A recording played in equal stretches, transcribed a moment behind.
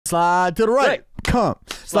Slide to the right. Come.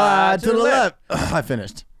 Slide to the left. I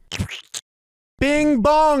finished. Bing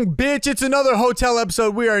bong, bitch. It's another hotel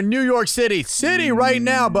episode. We are in New York City right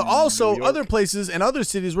now, but also other places and other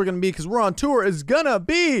cities we're going to be because we're on tour is going to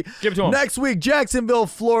be next week, Jacksonville,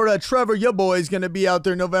 Florida. Trevor, your boy, is going to be out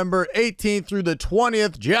there November 18th through the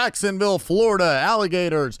 20th, Jacksonville, Florida,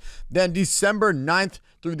 Alligators. Then December 9th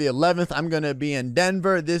through the 11th, I'm going to be in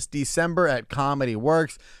Denver this December at Comedy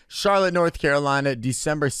Works. Charlotte, North Carolina,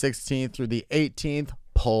 December 16th through the 18th,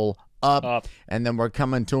 pull up. And then we're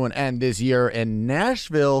coming to an end this year in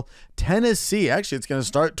Nashville, Tennessee. Actually, it's going to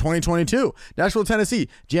start 2022. Nashville, Tennessee,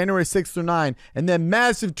 January 6th through 9. And then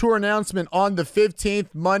massive tour announcement on the 15th,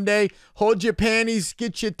 Monday. Hold your panties,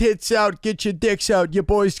 get your tits out, get your dicks out. Your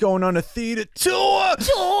boy's going on a theater tour.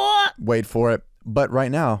 Wait for it. But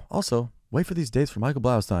right now, also, wait for these dates for Michael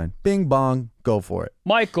Blaustein. Bing bong, go for it.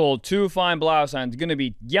 Michael, Two Fine Blaustein is going to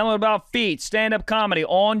be yelling about feet, stand-up comedy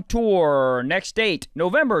on tour. Next date,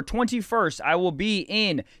 November 21st, I will be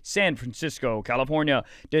in San Francisco, California.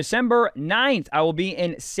 December 9th, I will be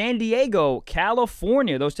in San Diego,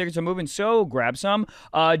 California. Those tickets are moving, so grab some.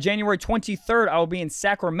 January 23rd, I will be in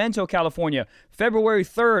Sacramento, California. February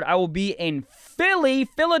 3rd, I will be in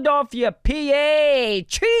Philadelphia, PA.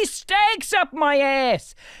 Cheesesteaks up my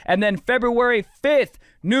ass. And then February 5th,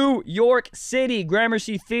 New York City,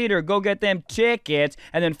 Gramercy Theater. Go get them tickets.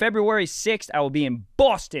 And then February 6th, I will be in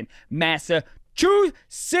Boston,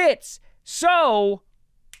 Massachusetts. So,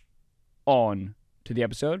 on to the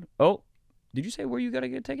episode. Oh, did you say where you got to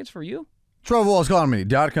get tickets for you?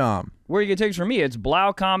 TrevorWallsComedy.com. Where you get tickets for me, it's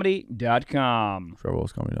BlauComedy.com.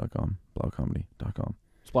 TrevorWallsComedy.com. BlauComedy.com.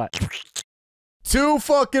 Splat. 2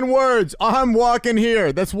 fucking words. I'm walking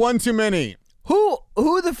here. That's one too many. Who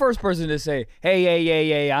the first person to say,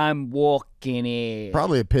 hey, I'm walking in?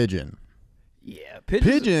 Probably a pigeon. Yeah,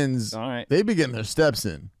 pigeons. All right. They be getting their steps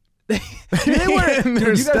in. You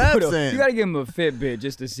gotta give them a Fitbit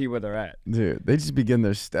just to see where they're at. Dude, they just be getting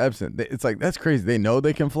their steps in. It's like, that's crazy. They know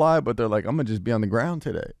they can fly, but they're like, I'm gonna just be on the ground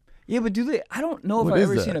today. Yeah, but do they? I don't know if I've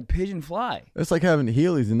ever seen a pigeon fly. It's like having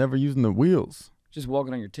Heelys and never using the wheels. Just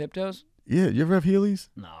walking on your tiptoes? Yeah, you ever have Heelys?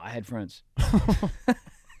 No, I had friends.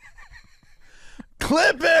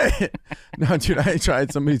 Clip it! No, dude, I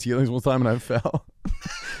tried somebody's Heelys one time and I fell.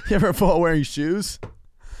 You ever fall wearing shoes?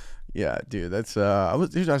 Yeah, dude, that's I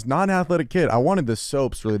was non-athletic kid. I wanted the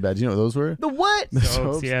soaps really bad. Do you know what those were? The what? The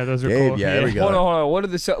soaps? Yeah, those are cool. Yeah, there we go. Hold on. What are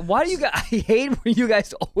the soaps? Why do you guys? I hate when you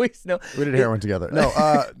guys always know. We did heroin together. No,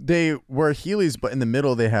 they were Heelys, but in the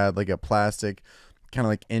middle they had like a plastic kind of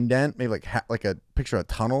like indent, maybe like a picture of a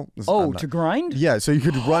tunnel. To grind? Yeah, so you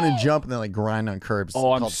could run and jump and then like grind on curbs.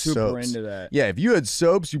 Oh, I'm super soaps. into that. Yeah, if you had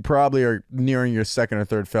soaps, you probably are nearing your 2nd or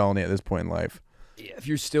 3rd felony at this point in life. Yeah, if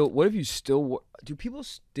you're still, what if you still, do people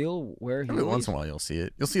still wear Heelys? Every once in a while you'll see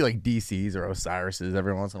it. You'll see like DCs or Osiris's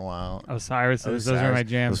every once in a while. Osiris's, those are my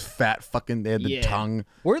jams. Those fat fucking, they had the tongue.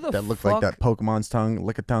 Where the that looked like that Pokemon's tongue,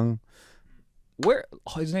 Lick-a-tongue. Where,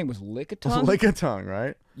 his name was Lick-a-tongue? Lick-a-tongue,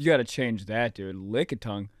 right? You gotta change that, dude.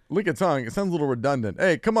 Lick-a-tongue. Lick-a-tongue, it sounds a little redundant.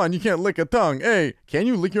 Hey, come on, you can't lick a tongue. Hey, can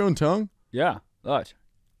you lick your own tongue? Yeah, watch.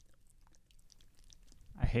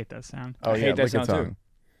 I hate that sound. Oh, I hate that sound too.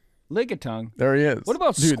 Lick-a-tongue. There he is. What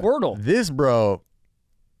about dude, Squirtle? This bro,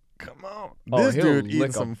 come on. This dude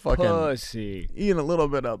eating some fucking pussy. Eating a little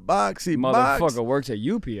bit of boxy Motherfucker works at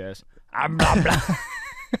UPS.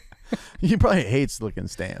 He probably hates licking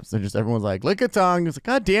stamps. They're just, everyone's like, lick a tongue. It's like,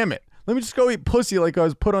 God damn it. Let me just go eat pussy like I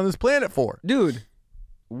was put on this planet for. Dude,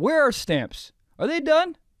 where are stamps? Are they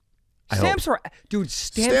done? Stamps are, dude,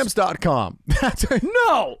 Stamps.com.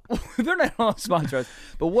 No, they're not on sponsor us.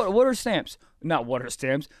 But what are stamps? Not what are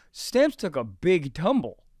stamps. Stamps took a big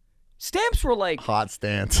tumble. Stamps were like hot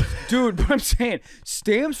stamps. Dude, but I'm saying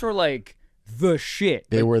stamps were like the shit.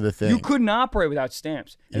 They were the thing. You couldn't operate without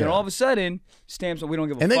stamps. And then all of a sudden, stamps, we don't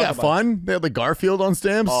give a fuck about. And they got about fun. They had like Garfield on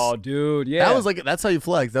stamps. Oh, dude, yeah. That was like, that's how you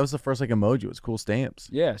flex. That was the first like emoji. It was cool stamps.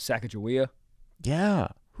 Yeah, Sacagawea. Yeah.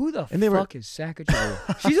 Who the fuck is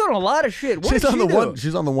Sacagawea? She's on a lot of shit. What she's did on she the do?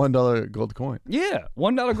 She's on the $1 gold coin. Yeah,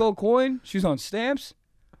 $1 gold coin. She's on stamps.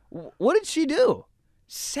 What did she do?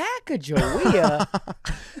 Sacagawea.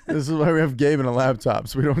 This is why we have Gabe and a laptop,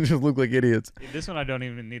 so we don't just look like idiots. This one I don't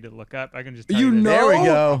even need to look up. I can just tell you know. There we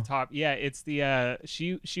go. Top. Yeah, it's the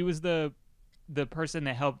she was the person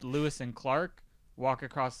that helped Lewis and Clark walk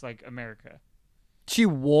across like America. She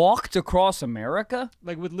walked across America?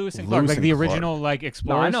 Like with Lewis and Clark, like the original like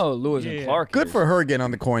explorers. No, I know Lewis and Clark. Good for her getting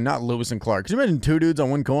on the coin, not Lewis and Clark. Could you imagine 2 dudes on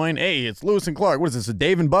 1 coin? Hey, it's Lewis and Clark. What is this, a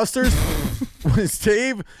Dave and Buster's? It's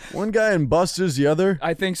Dave, one guy, and Buster's the other?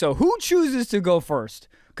 I think so. Who chooses to go first?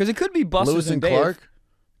 Because it could be Buster's Lewis and Dave. Clark?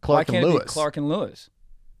 Clark and Lewis. Clark and Lewis.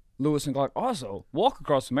 Lewis and Clark also walk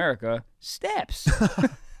across America steps.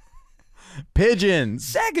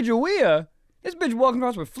 Pigeons. Sacagawea. This bitch walking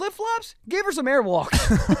across with flip-flops? Give her some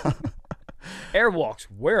airwalks. Airwalks.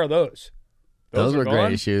 Where are those? Those were gone?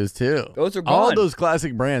 great shoes too. Those are gone. All those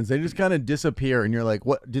classic brands, they just kind of disappear, and you're like,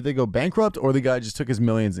 what? Did they go bankrupt, or the guy just took his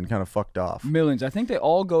millions and kind of fucked off? Millions. I think they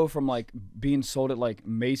all go from like being sold at like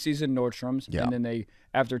Macy's and Nordstrom's, Yeah. and then they,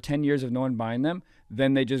 after 10 years of no one buying them,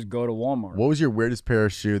 then they just go to Walmart. What was your weirdest pair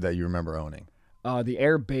of shoe that you remember owning? The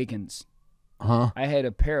Air Bacons. Huh? I had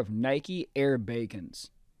a pair of Nike Air Bacons.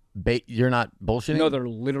 You're not bullshitting? No, they're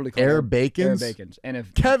literally called Air Bacons? Air Bacons. And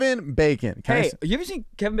if Kevin Bacon. hey, you ever seen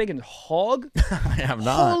Kevin Bacon's hog? I have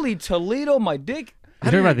not. Holy Toledo, my dick.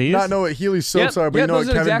 You talking about these? Not know what Healy's soaps are, but you know those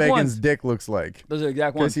what are the Kevin exact Bacon's ones. dick looks like. Those are the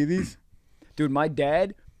exact Can I ones. see these? Dude, my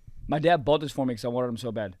dad bought this for me because I wanted them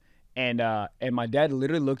so bad. And my dad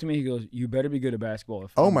literally looked at me. He goes, "You better be good at basketball."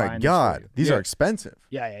 If Oh I'm my buying this for God. you." These Yeah. are expensive.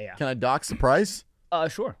 Yeah. Can I dox the price?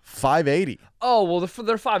 Sure. $580. Oh well, they're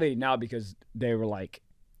 $580 now because they were like,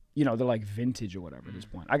 you know, they're like vintage or whatever at this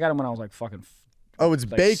point. I got them when I was like fucking. Oh, it's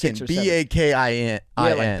Like bacon. 6 or 7. Bakin. Yeah,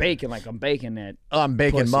 like bacon. Like I'm baking that. Oh, I'm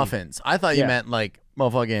baking pussy. muffins. I thought you Yeah. meant like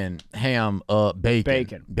motherfucking ham.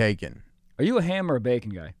 Bacon. Bacon. Are you a ham or a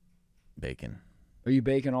bacon guy? Bacon. Are you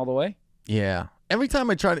bacon all the way? Yeah. Every time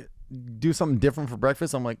I try to do something different for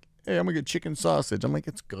breakfast, I'm like, hey, I'm gonna get chicken sausage. I'm like,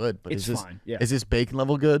 it's good, but It's is this fine, yeah. is this bacon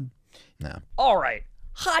level good? No. All right.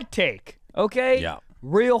 Hot take. Okay. Yeah.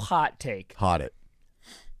 Real hot take. Hot it.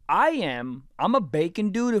 I'm a bacon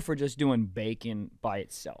dude for just doing bacon by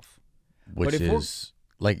itself. Which if we're- is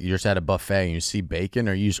like you're just at a buffet and you see bacon,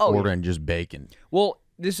 or you just Oh, yeah. ordering just bacon. Well,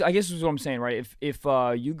 I guess this is what I'm saying, right? If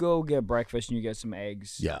you go get breakfast and you get some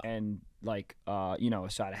eggs, Yeah. and like you know, a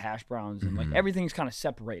side of hash browns and like everything's kind of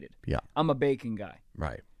separated. Yeah. I'm a bacon guy.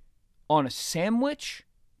 Right. On a sandwich,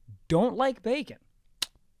 don't like bacon.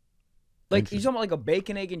 Like you talking about like a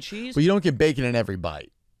bacon, egg, and cheese, But you don't get bacon in every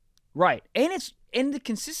bite. right? And the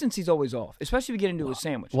consistency's always off, especially if you get into a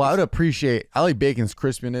sandwich. Well, I It's- would appreciate. I like bacon's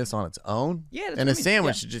crispiness on its own. Yeah, that's and what a I mean.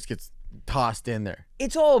 sandwich Yeah. it just gets tossed in there.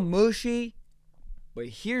 It's all mushy, but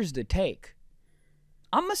here's the take.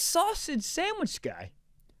 I'm a sausage sandwich guy.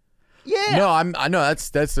 Yeah. No, I know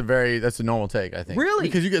that's a normal take, I think. Really?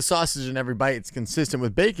 Because you get sausage in every bite, it's consistent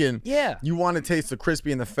with bacon. Yeah. You want to taste the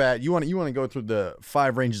crispy and the fat. You want to go through the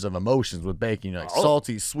 5 ranges of emotions with bacon. You're like Oh.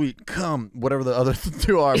 salty, sweet, whatever the other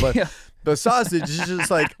 2 are. But Yeah. the sausage is just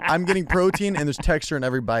like I'm getting protein and there's texture in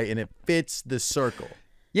every bite and it fits the circle.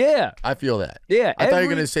 Yeah. I feel that. Yeah, I thought you were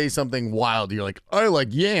every- gonna say something wild. You're like, I like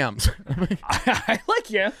yams. I like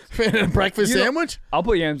yams. In a breakfast You know- sandwich? I'll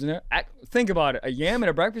put yams in there. Think about it. A yam in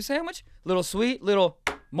a breakfast sandwich? Little sweet, little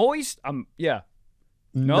moist. Yeah.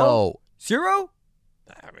 No? Zero?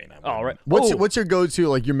 I mean, All right. What's your go-to?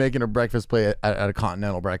 Like you're making a breakfast plate at a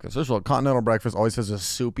continental breakfast. First of all, continental breakfast always has the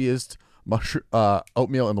soupiest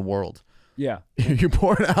oatmeal in the world. Yeah. You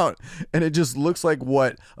pour it out, and it just looks like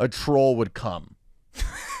what a troll would come,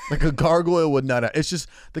 like a gargoyle would not. It's just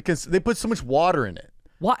they put so much water in it.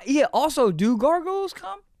 Why? Yeah. Also, do gargoyles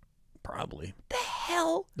come? Probably. The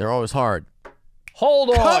hell? They're always hard. Hold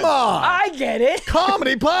on. Come on! I get it.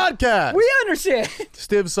 Comedy podcast. We understand.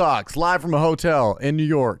 Stiff Socks live from a hotel in New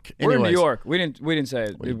York. We're in New Anyways, York. We didn't say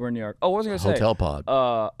it. We're in New York. Oh, what was I gonna say? Hotel pod.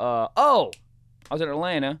 Oh, I was in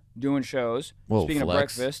Atlanta doing shows. Whoa, Speaking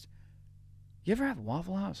flex. of breakfast, you ever have a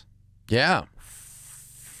Waffle House? Yeah.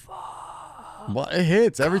 Well, it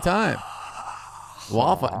hits every time.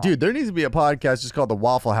 Waffle, dude. There needs to be a podcast just called the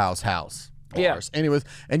Waffle House House. Yeah. Bars. Anyways,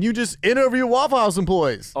 and you just interview Waffle House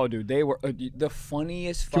employees. Oh, dude, they were the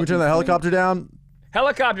funniest. Can we turn fucking the thing. helicopter down?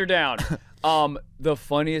 Helicopter down. The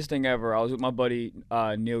funniest thing ever. I was with my buddy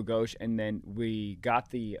Neil Ghosh, and then we got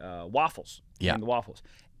the waffles. Yeah. And the waffles.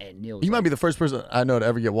 And Neil was You like, might be the first person I know to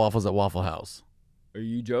ever get waffles at Waffle House. Are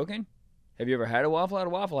you joking? Have you ever had a waffle at a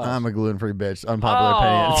Waffle House? I'm a gluten-free bitch. Unpopular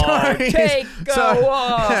opinion. Sorry. Take Sorry.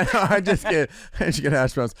 off. No, I just get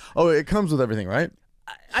hash browns. Oh, it comes with everything, right?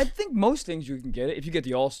 I think most things you can get it if you get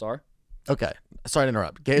the All-Star. Okay. Sorry to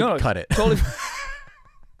interrupt. Gabe, No, cut it. Totally.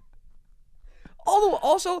 Although,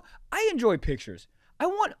 also, I enjoy pictures. I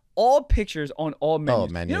want all pictures on all menus. You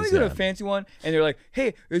know, menus, you go to a yeah. fancy one, and they're like,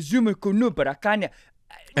 "Hey, zoom kunu para kanya."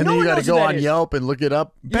 And No then you one got to knows go who that on is. Yelp and look it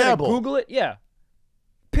up. You gotta Babble. Google it. Yeah.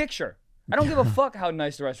 Picture. I don't give a fuck how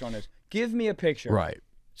nice the restaurant is. Give me a picture. Right.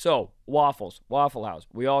 So, waffles, Waffle House.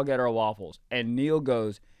 We all get our waffles. And Neil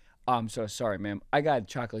goes, I'm so sorry, ma'am. I got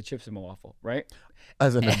chocolate chips in my waffle, right?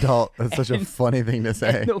 As an adult, that's such a and- funny thing to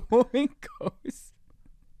say. And the woman goes,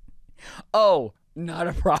 oh, not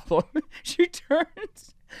a problem. She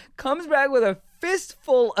turns, comes back with a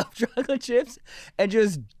fistful of chocolate chips, and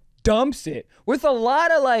just dumps it with a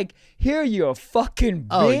lot of like, here you fucking bitch.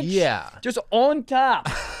 Oh, yeah. Just on top.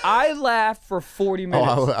 I laughed for 40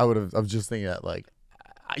 minutes. I was just thinking that, like,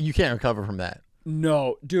 you can't recover from that.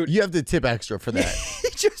 No, dude. You have to tip extra for that.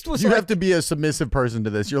 It just was You like, have to be a submissive person to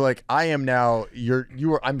this. You're like, I am now,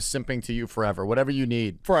 I'm simping to you forever. Whatever you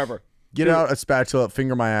need. forever. Get out a spatula,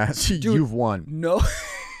 finger my ass. You've won. No.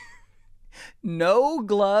 No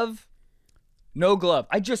glove. No glove.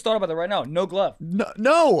 I just thought about that right now. No glove.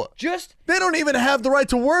 No. Just. They don't even have the right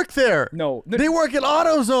to work there. No. They work at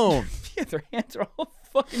AutoZone. Yeah, their hands are all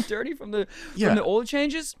fucking dirty from the oil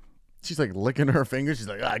changes. She's like licking her fingers. She's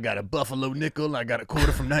like, I got a Buffalo nickel and I got a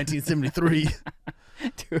quarter from 1973.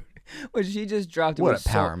 Dude, when she just dropped it. What a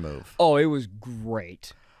power move. Oh, it was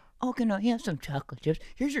great. Oh, can I have some chocolate chips?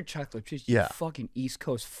 Here's your chocolate chips, you Yeah. fucking East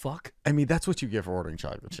Coast fuck. I mean, that's what you get for ordering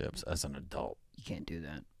chocolate chips as an adult. You can't do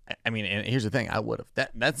that. I mean, and here's the thing. I would have.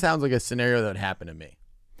 That sounds like a scenario that would happen to me.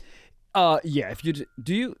 Yeah. If you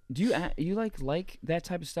do you like that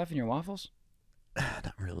type of stuff in your waffles?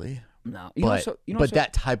 Not really. No. But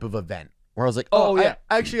that type of event where I was like, Oh, yeah.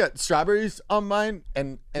 I actually got strawberries on mine,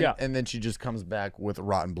 and Yeah. and then she just comes back with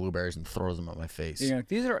rotten blueberries and throws them at my face. You're like,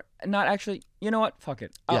 these are not actually. You know what? Fuck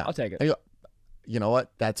it. I'll take it. I go, you know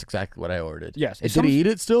what? That's exactly what I ordered. Yes. Did he eat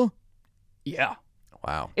it still? Yeah.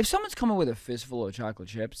 Wow. If someone's coming with a fistful of chocolate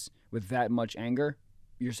chips with that much anger,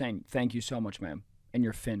 you're saying thank you so much, ma'am, and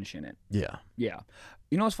you're finishing it. Yeah. Yeah.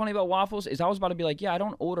 You know what's funny about waffles is I was about to be like, yeah, I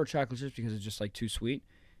don't order chocolate chips because it's just like too sweet.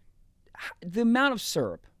 The amount of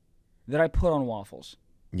syrup that I put on waffles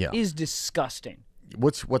is disgusting.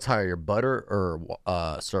 What's higher, your butter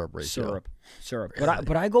or syrup ratio? Syrup.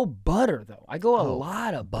 But I go butter though. I go a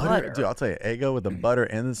lot of butter. Dude, I'll tell you, Eggo with the butter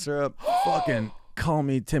and the syrup, fucking call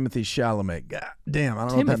me Timothee Charlamagne. God damn, I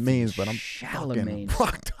don't know what that means, but I'm fucking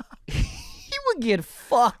fucked up. He would get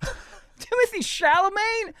fucked. Timothee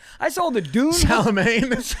Charlamagne? I saw the Dune.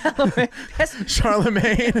 Charlamagne.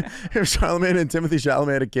 Charlamagne. If Charlamagne and Timothee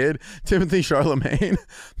Chalamet had a kid, Timothee Charlamagne,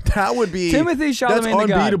 that would be Timothee Chalamet, that's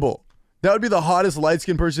unbeatable. That would be the hottest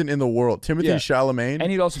light-skinned person in the world. Timothee Chalamet.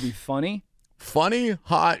 And he'd also be funny. Funny,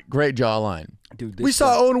 hot, great jawline. Dude, we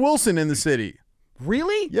saw Owen Wilson in the city.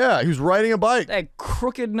 Really? Yeah, he was riding a bike. That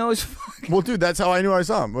crooked nose. Well, dude, that's how I knew I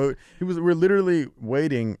saw him. We were literally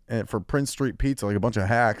waiting for Prince Street Pizza, like a bunch of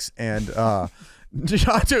hacks, and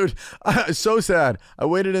dude, so sad. I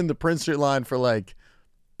waited in the Prince Street line for like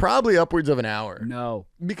probably upwards of an hour. No,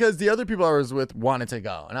 because the other people I was with wanted to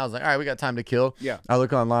go, and I was like, all right, we got time to kill. Yeah. I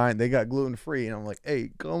look online, they got gluten free, and I'm like, hey,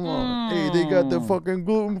 come on, hey, they got the fucking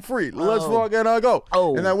gluten free. Let's fucking go.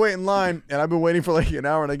 Oh. And I wait in line, and I've been waiting for like an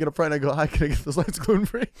hour, and I get up front, and I go, hi, can I get this lights gluten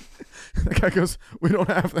free? The guy goes, we don't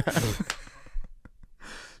have that.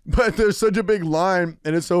 But there's such a big line,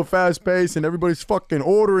 and it's so fast paced, and everybody's fucking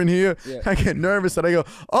ordering here. Yeah. I get nervous, and I go,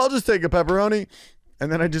 I'll just take a pepperoni.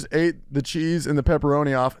 And then I just ate the cheese and the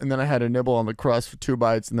pepperoni off, and then I had a nibble on the crust for 2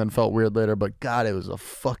 bites, and then felt weird later. But God, it was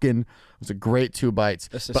a great 2 bites.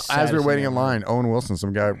 But as we were waiting in line, Owen Wilson,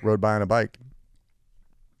 some guy rode by on a bike.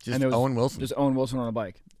 Just Owen Wilson. Just Owen Wilson on a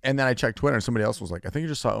bike. And then I checked Twitter, and somebody else was like, I think you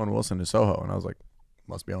just saw Owen Wilson in Soho. And I was like,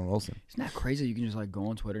 must be Owen Wilson. Isn't that crazy? You can just like go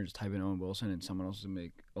on Twitter and just type in Owen Wilson, and someone else will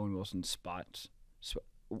make Owen Wilson spots.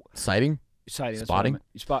 Sighting? Sighting. Spotting?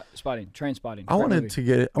 Spotting. Train spotting. I want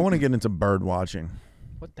to get into bird watching.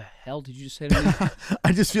 What the hell did you just say to me?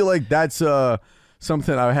 I just feel like that's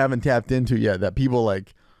something I haven't tapped into yet that people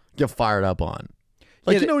like get fired up on.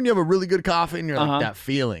 Like, you know when you have a really good coffee and you're like, that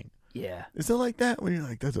feeling. Yeah. Is it like that when you're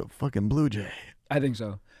like, that's a fucking blue jay? I think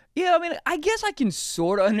so. Yeah, I mean, I guess I can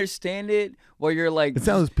sort of understand it where you're like, it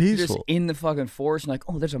sounds peaceful. Just in the fucking forest and like,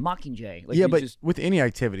 oh, there's a mockingjay. Like, yeah, but with any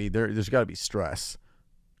activity, there's got to be stress.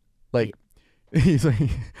 Like, he's like,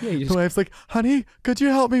 the wife's like, honey, could you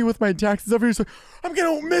help me with my taxes over here? He's like, I'm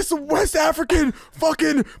gonna miss a West African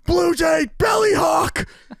fucking blue jay belly hawk.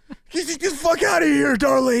 Get the fuck out of here,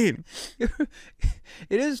 Darlene.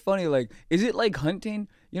 It is funny. Like, is it like hunting?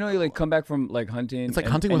 You know, you like come back from like hunting. It's like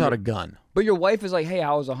hunting without a gun. But your wife is like, hey,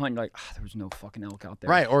 how was the hunt? You're like, there was no fucking elk out there.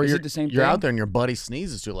 Right, or is it the same you're thing? out there and your buddy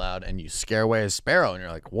sneezes too loud and you scare away a sparrow and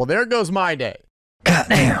you're like, well, there goes my day.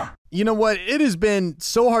 Goddamn. You know what? It has been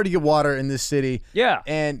so hard to get water in this city. Yeah.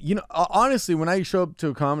 And, you know, honestly, when I show up to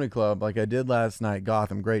a comedy club, like I did last night,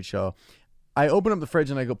 Gotham, great show, I open up the fridge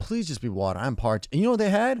and I go, please just be water. I'm parched. And you know what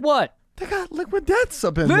they had? What? They got Liquid Deaths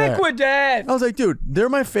up in there. Liquid Death! I was like, dude, they're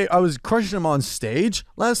my favorite. I was crushing them on stage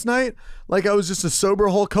last night. Like I was just a sober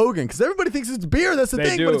Hulk Hogan. Because everybody thinks it's beer. That's the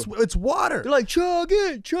thing. Do. But it's water. They're like, chug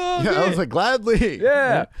it, chug it. I was like, gladly.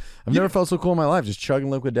 Yeah. I've never felt so cool in my life, just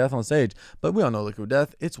chugging Liquid Death on stage. But we all know Liquid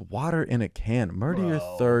Death. It's water in a can. Murder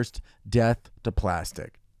your thirst, death to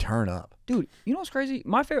plastic. turn up. Dude, you know what's crazy?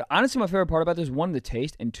 Honestly, my favorite part about this, one, the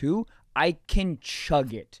taste, and two, I can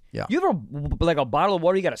chug it. Yeah. You ever, like a bottle of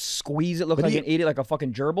water, you got to squeeze it, look like you eat it like a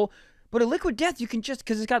fucking gerbil? But a Liquid Death, you can just,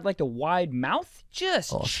 because it's got like the wide mouth,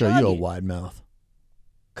 just I'll show you a wide mouth.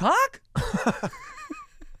 Cock?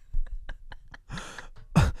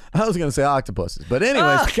 I was gonna say octopuses, but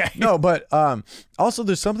anyways, okay. No. But also,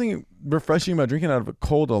 there's something refreshing about drinking out of a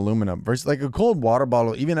cold aluminum versus like a cold water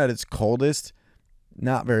bottle. Even at its coldest,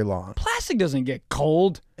 not very long. Plastic doesn't get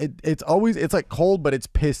cold. It's like cold, but it's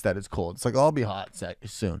pissed that it's cold. It's like, I'll be hot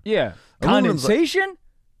soon. Yeah. Aluminum's Condensation?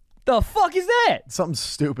 The fuck is that? Something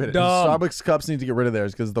stupid. Dumb. Starbucks cups need to get rid of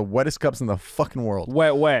theirs because the wettest cups in the fucking world.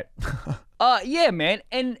 Wet. Yeah, man.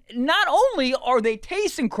 And not only are they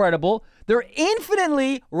taste incredible, they're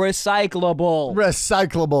infinitely recyclable.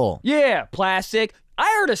 Recyclable. Yeah, plastic. I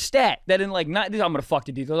heard a stat that in like, I'm going to fuck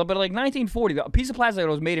the details up, but like 1940, a piece of plastic that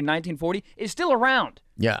was made in 1940 is still around.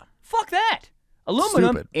 Yeah. Fuck that.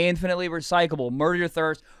 Aluminum, Stupid. infinitely recyclable. Murder your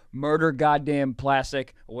thirst. Murder goddamn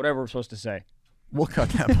plastic. Or whatever we're supposed to say. We'll cut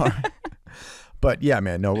that part. But yeah,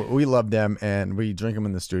 man, no, we love them, and we drink them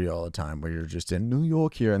in the studio all the time. Where you're just in New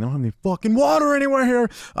York here, and they don't have any fucking water anywhere here.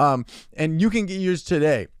 And you can get yours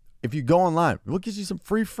today if you go online. We'll get you some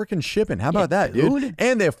free freaking shipping. How about that, dude?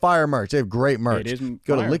 And they have fire merch. They have great merch. It is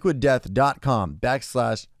go fire. to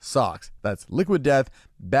liquiddeath.com/socks. That's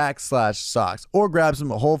liquiddeath/socks, or grab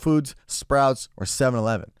some at Whole Foods, Sprouts, or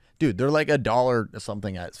 7-Eleven. Dude, they're like $1 or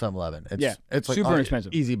something at 7-Eleven. It's like super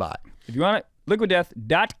inexpensive. Easy buy. If you want it,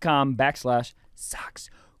 liquiddeath.com/socks.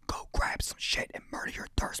 Go grab some shit and murder your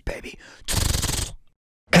thirst, baby.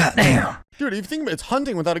 Goddamn. Dude, if you think about it, it's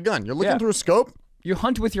hunting without a gun. You're looking through a scope, You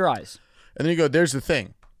hunt with your eyes. and then you go, there's the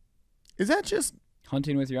thing. Is that just...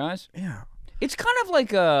 Hunting with your eyes? Yeah. It's kind of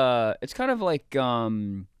like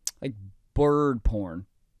bird porn.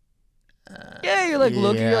 Yeah, you're like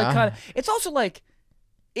looking, you're like kind of. It's also like,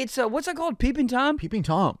 it's what's that called? Peeping Tom? Peeping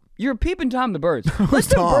Tom. You're peeping Tom the birds. Let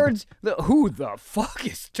the Tom? birds. Who the fuck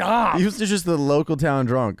is Tom? He was just the local town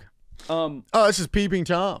drunk. Oh, it's just Peeping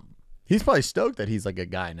Tom. He's probably stoked that he's like a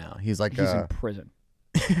guy now. He's like he's in prison.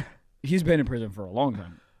 He's been in prison for a long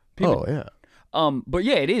time. Oh yeah. But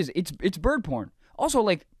yeah, it is. It's bird porn. Also,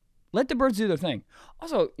 like, let the birds do their thing.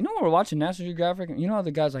 Also, you know when we're watching National Geographic, you know how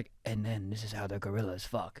the guy's like, and then this is how the gorillas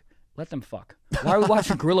fuck. Let them fuck. Why are we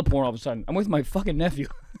watching gorilla porn all of a sudden? I'm with my fucking nephew.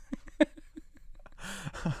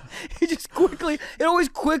 He just quickly, they're always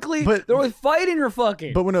fighting or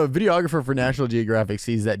fucking. But when a videographer for National Geographic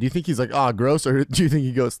sees that, do you think he's like, oh, gross, or do you think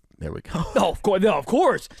he goes, there we go? No, of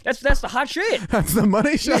course, That's the hot shit. That's the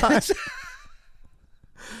money shot. Yes.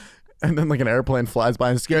 And then like an airplane flies by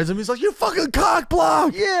and scares him. He's like, you fucking cock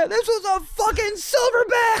block. Yeah, this was a fucking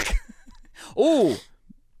silverback. Oh,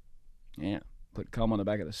 yeah. Put cum on the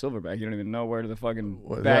back of the silverback. You don't even know where the fucking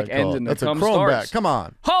back ends and the cum starts. Back. Come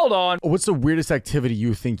on. Hold on. What's the weirdest activity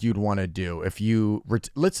you think you'd want to do if you,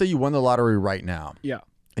 let's say you won the lottery right now. Yeah.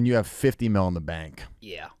 And you have 50 mil in the bank.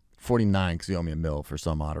 Yeah. 49 because you owe me a mil for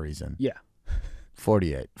some odd reason. Yeah.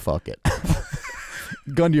 48. Fuck it.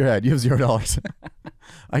 Gun to your head. You have $0.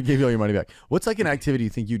 I gave you all your money back. What's like an activity you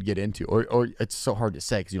think you'd get into? Or it's so hard to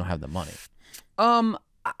say because you don't have the money.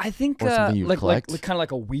 I think like kind of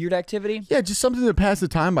like a weird activity. Yeah, just something to pass the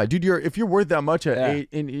time by, dude. If you're worth that much at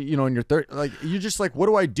in your 30, like you're just like, what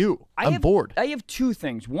do I do? I'm bored. I have two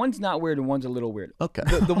things. One's not weird and one's a little weird. Okay.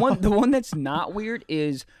 The one that's not weird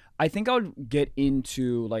is I think I would get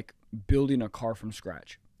into like building a car from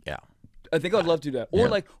scratch. Yeah. I think I'd love to do that, or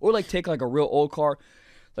like take like a real old car,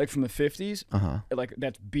 like from the 50s, like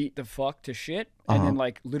that's beat the fuck to shit, and then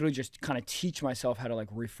like literally just kind of teach myself how to like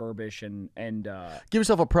refurbish and give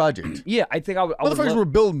yourself a project. Yeah, I think I would. Motherfuckers were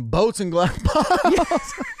building boats and glass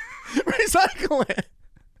bottles. Recycle it.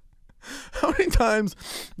 How many times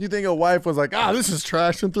do you think a wife was like, this is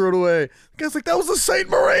trash and threw it away? The guy's like, that was the Saint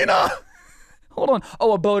Marina. Hold on.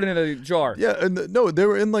 Oh, a boat in a jar. Yeah, and no, they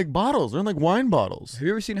were in like bottles. They're in like wine bottles. Have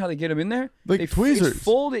you ever seen how they get them in there? Like tweezers. They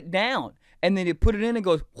fold it down, and then they put it in and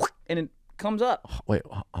goes, and it comes up. Wait,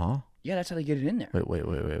 Yeah, that's how they get it in there.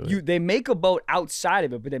 Wait. They make a boat outside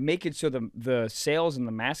of it, but they make it so the sails and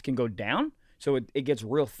the mast can go down, so it gets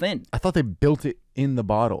real thin. I thought they built it in the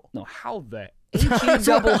bottle. No, how the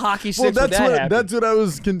double hockey sticks would that happen? That's what I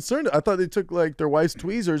was concerned. I thought they took like their wife's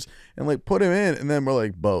tweezers and like put them in, and then we're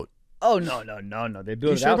like boat. Oh no! They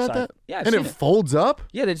build it outside. About that? Yeah, I've and seen it folds up.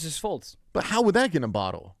 Yeah, it just folds. But how would that get in a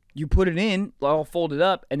bottle? You put it in, all folded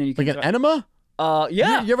up, and then you can like an enema.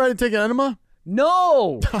 Yeah. You ever had to take an enema?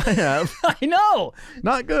 No. I have. I know.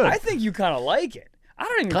 Not good. I think you kind of like it. I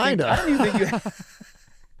don't even think you.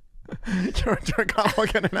 You ever jerk off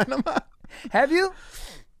like an enema? Have you?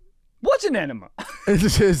 What's an enema?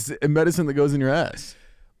 It's just a medicine that goes in your ass.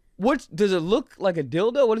 What does it look like? A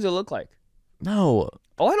dildo? What does it look like? No.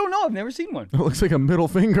 Oh, I don't know. I've never seen one. It looks like a middle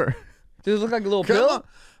finger. Does it look like a little Come pill?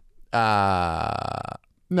 on.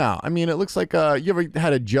 No. I mean, it looks like you ever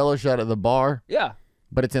had a Jello shot at the bar, Yeah.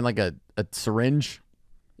 but it's in like a syringe,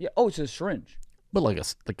 Yeah. Oh, it's a syringe. but like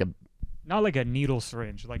a Not like a needle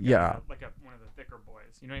syringe, like Yeah. like one of the thicker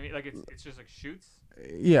boys. You know what I mean? Like it's just like shoots.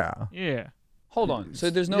 yeah. Yeah. Hold on. So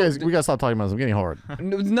there's no. You guys, we gotta stop talking about this. I'm getting hard.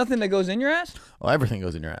 There's nothing that goes in your ass? Oh, everything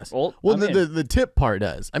goes in your ass. Well, Well, I'm the tip part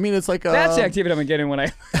does. I mean, it's like That's the activity I've been getting when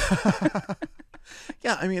I.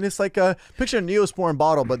 yeah. I mean, it's like picture a Neosporin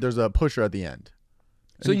bottle, but there's a pusher at the end.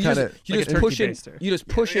 So And you kinda- just, you like just a push turkey it. baster. You just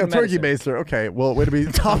push yeah, in turkey medicine. baster. Okay, well, way to be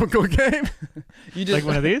topical game. You just Like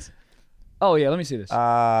one of these? Oh yeah, let me see this.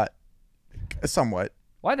 Somewhat.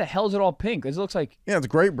 Why the hell is it all pink? It looks like Yeah, it's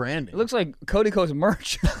great branding. Cody Co's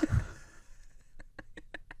merch.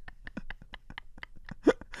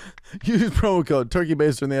 Use promo code Turkey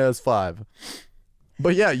Baster in the S5.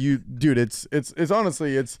 But yeah, dude, it's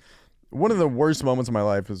honestly one of the worst moments of my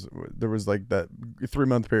life is there was like that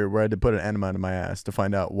 3-month period where I had to put an enema in my ass to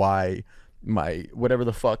find out why my whatever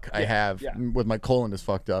the fuck I have with my colon is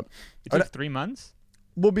fucked up. It took 3 months?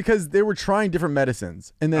 Well, because they were trying different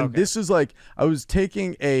medicines, and then this is like I was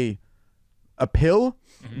taking a pill,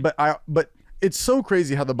 but it's so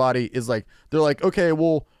crazy how the body is like they're like, okay,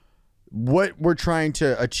 well, what we're trying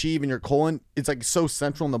to achieve in your colon, it's like so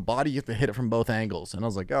central in the body, you have to hit it from both angles. And I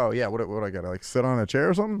was like, oh yeah, what I gotta like sit on a chair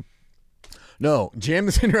or something? No, jam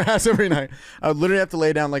this in your ass every night. I would literally have to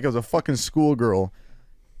lay down like I was a fucking schoolgirl,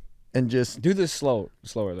 and just Do this slower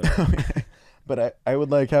though. But I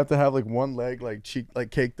would like have to have like one leg like cheek like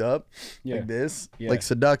caked up like this, like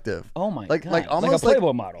seductive. Oh my like god! like almost like a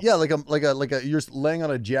Playboy model. Yeah, like a you're laying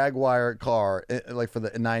on a Jaguar car like for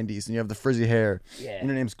the 90s, and you have the frizzy hair. Yeah. And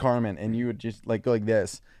your name's Carmen, and you would just like go like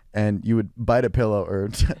this, and you would bite a pillow or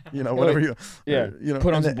whatever you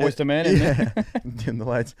put on some Boyz II Men and dim the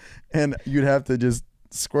lights, and you'd have to just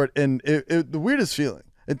squirt. And the weirdest feeling.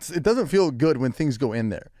 It doesn't feel good when things go in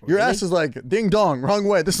there. Your ass is like ding dong, wrong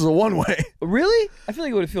way. This is a one way. Really? I feel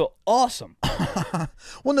like it would feel awesome.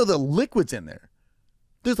 Well, no, the liquid's in there.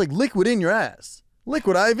 There's like liquid in your ass.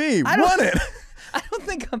 Liquid IV. Run it. I don't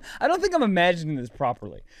think I'm imagining this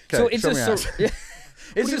properly. So it's show me ass.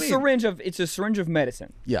 it's a syringe of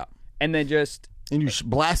medicine. Yeah. And then And you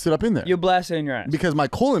blast it up in there. you blast it in your ass. Because my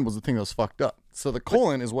colon was the thing that was fucked up. So the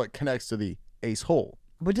colon is what connects to the ace hole.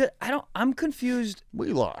 But I'm confused.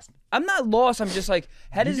 We lost. I'm not lost. I'm just like,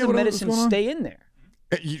 how does get the what's medicine going on? stay in there?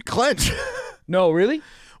 You clench. No, really?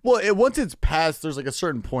 Well, once it's past, there's like a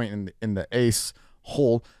certain point in the ace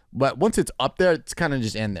hole. But once it's up there, it's kind of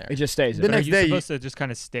just in there. It just stays The in Are there. next you day, supposed to just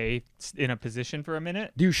kind of stay in a position for a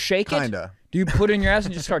minute? Do you shake Kinda. it? Do you put it in your ass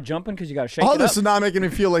and just start jumping because you got to shake all it this up? is not making me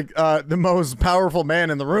feel like the most powerful man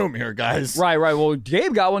in the room here, guys. Right. Well,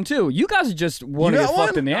 Gabe got one too. You guys just want to got get fucked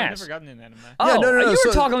one? in the No, I've ass. never gotten an enema. Oh, Yeah, no. you were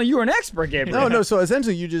So- talking like you were an expert, Gabriel. No. So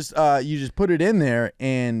essentially, you just put it in there,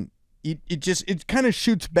 and it kind of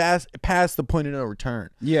shoots past the point of no return.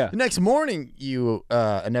 Yeah. The next morning, you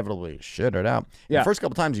inevitably shit it out. Yeah. The first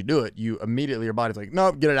couple times you do it, you immediately your body's like,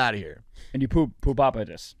 nope, get it out of here. And you poop up at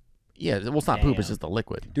this. Yeah. Well, it's not poop; it's just the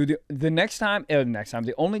liquid. Dude,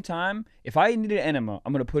 the only time, if I need an enema,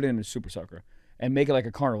 I'm going to put it in a super sucker and make it like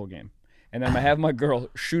a carnival game. And then I'm going to have my girl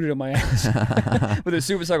shoot it in my ass with a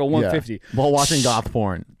super sucker 150. Yeah. While watching goth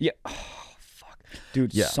porn. Yeah. Oh, fuck.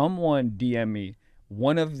 Dude, someone DM me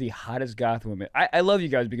one of the hottest goth women. I love you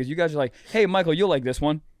guys because you guys are like, hey, Michael, you'll like this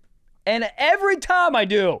one. And every time I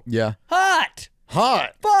do. Yeah. Hot.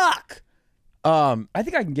 Fuck. Um, I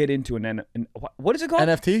think I can get into what is it called?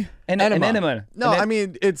 NFT? An enema. No, I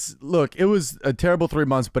mean, it was a terrible 3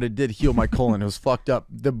 months, but it did heal my colon. It was fucked up.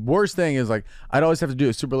 The worst thing is like, I'd always have to do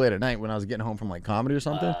it super late at night when I was getting home from like comedy or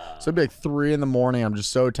something. So it'd be like 3 a.m. I'm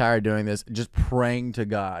just so tired doing this, just praying to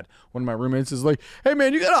God. One of my roommates is like, hey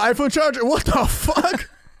man, you got an iPhone charger? What the fuck?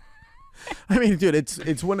 I mean, dude, it's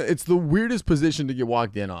the weirdest position to get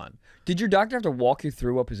walked in on. Did your doctor have to walk you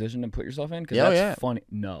through a position to put yourself in? Because that's funny.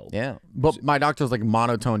 No. Yeah. But my doctor was like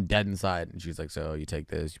monotone, dead inside. And she's like, so you take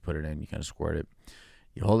this, you put it in, you kind of squirt it.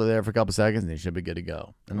 You hold it there for a couple seconds, and you should be good to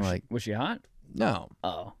go. And I'm like, was she hot? no.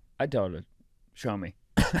 Oh, I told her to show me.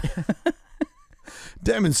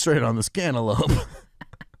 Demonstrate on this cantaloupe.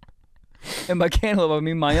 And by cantaloupe, I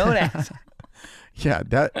mean my own ass. Yeah,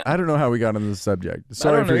 I don't know how we got on this subject.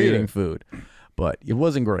 Sorry for eating food. But it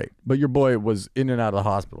wasn't great. But your boy was in and out of the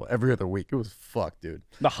hospital every other week. It was fucked, dude.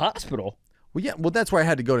 The hospital? Well, yeah. Well, that's where I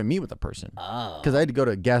had to go to meet with a person. Oh. Because I had to go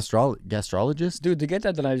to a gastrologist. Dude, to get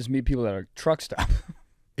that, then I just meet people at a truck stop.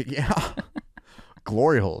 Yeah.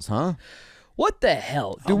 glory holes, huh? What the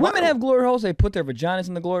hell? Do women have glory holes? They put their vaginas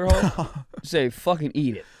in the glory hole? Say, fucking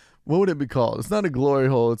eat it. What would it be called? It's not a glory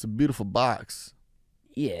hole. It's a beautiful box.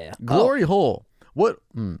 Yeah. Glory hole. What?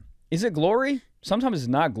 Is it glory? Sometimes it's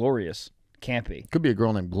not glorious. Can't be. Could be a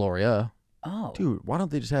girl named Gloria. Oh. Dude, why don't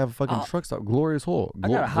they just have a fucking truck stop? Glorious hole. I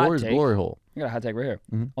got a hot Glorious take. glory hole. I got a hot take right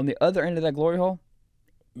here. On the other end of that glory hole,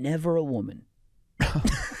 never a woman.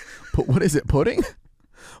 But what is it? Pudding?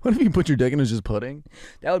 What if you can put your dick in and it's just pudding?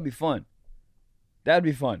 That would be fun. That would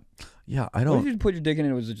be fun. Yeah, I What don't. if you put your dick in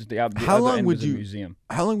and it was just the other How long end would was a you? museum?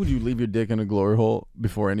 How long would you leave your dick in a glory hole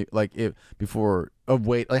before wait?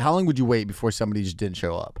 Like how long would you wait before somebody just didn't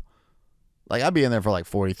show up? Like I'd be in there for like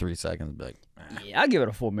 43 seconds. Be like, Yeah, I'd give it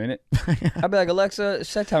a full minute. I'd be like, Alexa,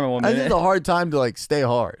 set timer 1 I minute. think it's a hard time to like stay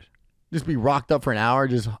hard. Just be rocked up for an hour.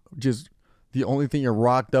 Just the only thing you're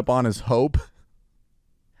rocked up on is hope.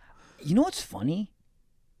 You know what's funny?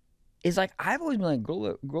 Is like I've always been like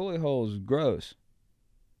glory holes gross.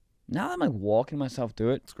 Now that I'm like walking myself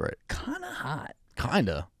through it, It's great. kind of hot.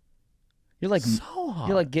 Kinda. You're like So hot.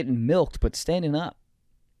 you're like getting milked, but standing up.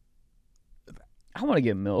 I want to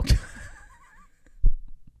get milked.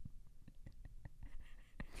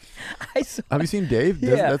 Have you seen Dave?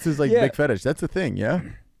 Yeah, That's his like yeah. big fetish. That's the thing, yeah?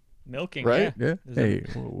 Milking, Right? Yeah. There's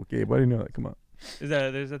Hey, whoa, okay, why do you know that? Come on.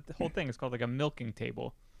 there's a whole thing. It's called like a milking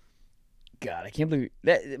table. God, I can't believe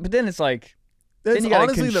that. But then it's like, That's then you gotta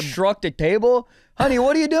honestly construct a table. Honey,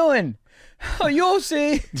 what are you doing? Oh, you'll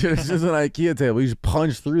see. Dude, it's just an IKEA table. You just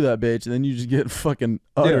punch through that bitch, and then you just get fucking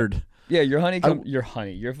uttered. Yeah, your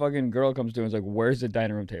fucking girl comes through and is like, "Where's the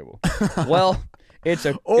dining room table?" Well, it's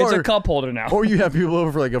a cup holder now. Or you have people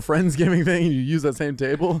over for like a Friendsgiving thing, and you use that same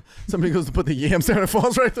table. Somebody goes to put the yams there, and it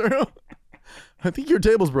falls right through. I think your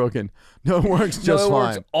table's broken. No, it works just it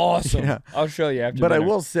fine. works awesome. Yeah. I'll show you after. But dinner. I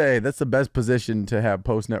will say that's the best position to have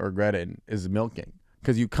post-nut regret in is milking.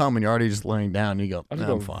 Because you come and you're already just laying down and you go, I'll just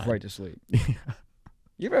 "No, go I'm fine." right to sleep.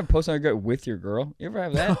 You ever have post-nut regret with your girl? You ever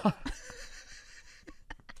have that?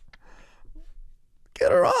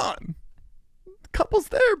 Get her on. Couples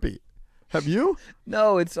therapy. Have you?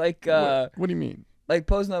 No, it's like What do you mean? like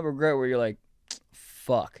post-nut regret where you're like,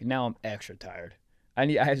 fuck, now I'm extra tired. I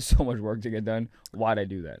had so much work to get done. Why'd I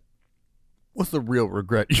do that? What's the real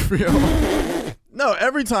regret you feel? No,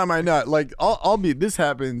 every time I nut, like this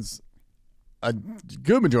happens a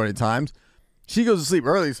good majority of times. She goes to sleep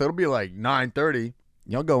early, so it'll be like 9:30.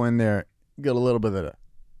 You'll go in there, get a little bit of the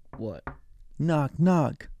What? knock,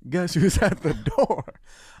 knock. Guess who's at the door?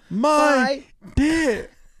 My dick.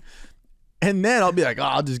 And then I'll be like,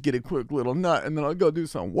 I'll just get a quick little nut, and then I'll go do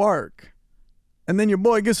some work. And then your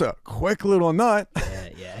boy gets a quick little nut.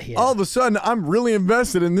 Yeah. All of a sudden, I'm really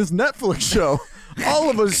invested in this Netflix show. All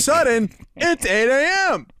of a sudden, it's 8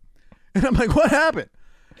 a.m. And I'm like, what happened?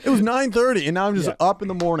 It was 9:30, and now I'm just up in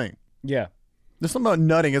the morning. Yeah. There's something about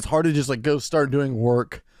nutting. It's hard to just like go start doing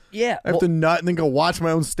work. Yeah. I have to nut and then go watch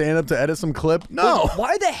my own stand-up to edit some clip. No. Well,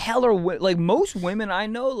 why the hell are like most women I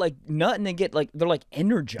know like nut and they get like they're like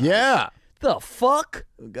energized. Yeah. The fuck?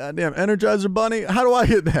 Goddamn Energizer Bunny. How do I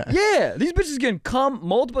get that? Yeah. These bitches can come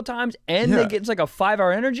multiple times and they get it's like a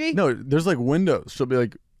 5-hour energy. No, there's like windows. She'll be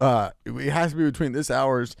like, it has to be between this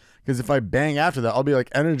hours because if I bang after that, I'll be like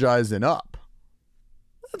energized and up.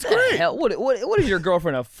 That's great. Hell, what is your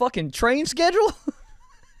girlfriend, a fucking train schedule?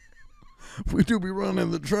 We do be running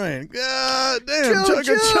the train. God damn. Choo,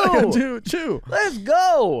 Chugga, choo. choo, choo. Let's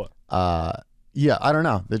go. Yeah, I don't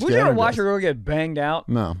know. Would you ever watch a girl get banged out?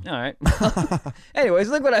 No. All right. Anyways,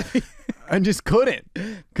 look what I just couldn't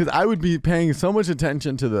because I would be paying so much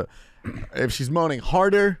attention to if she's moaning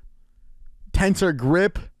harder, tenser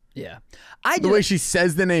grip, Yeah. the way she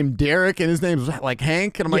says the name Derek and his name's like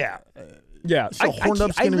Hank. And I'm like, yeah. so horned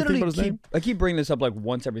up, I skinny, literally think about his name? I keep bringing this up like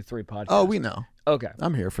once every 3 podcasts. Oh, we know. Okay.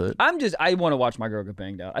 I'm here for it. I want to watch my girl get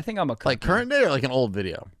banged out. I think I'm a cuck Like now. current day or like an old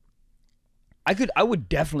video? I would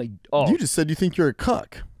definitely. Oh, You just said you think you're a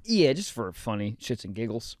cuck. yeah, just for funny shits and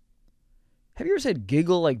giggles. Have you ever said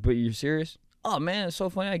giggle like, but you're serious? Oh man, it's so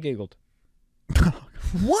funny. I giggled.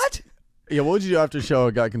 What? Yeah, what would you do after a show?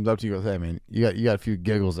 A guy comes up to you and goes, "Hey man, you got a few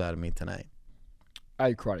giggles out of me tonight."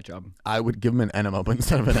 I karate chop him. I would give him an enema, but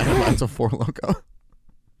instead of an enema, it's a Four Loko.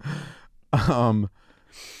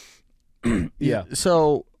 Yeah.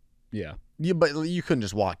 So, Yeah. but you couldn't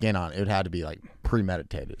just walk in on it. It had to be like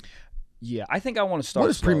premeditated. Yeah, I think I want to start. What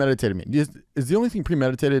does slow. premeditated mean? Is the only thing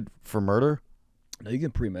premeditated for murder? No, you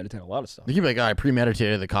can premeditate a lot of stuff. You can be like, I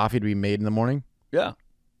premeditated the coffee to be made in the morning. Yeah.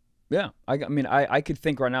 Yeah. I could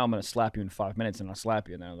think right now I'm going to slap you in 5 minutes and I'll slap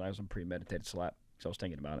you. And that was a premeditated slap. So I was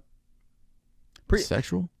thinking about it.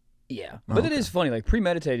 Sexual? Yeah, but it is funny. Like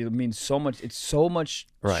premeditated means so much. It's so much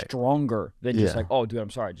stronger than just like, oh, dude, I'm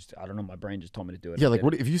sorry. I don't know. My brain just told me to do it. Yeah, like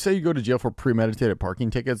what if you say you go to jail for premeditated parking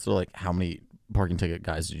tickets? They're like, how many parking ticket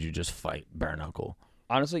guys did you just fight bare knuckle?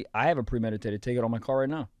 Honestly, I have a premeditated ticket on my car right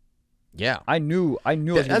now. Yeah, I knew. I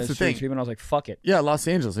was that's the thing. And I was like, fuck it. Yeah, Los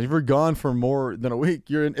Angeles. If you're gone for more than a week,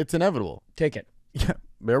 it's inevitable. Ticket. Yeah,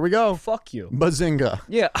 there we go. Fuck you. Bazinga.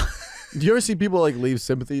 Yeah. Do you ever see people like leave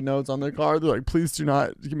sympathy notes on their car? They're like, please do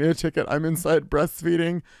not give me a ticket. I'm inside breastfeeding.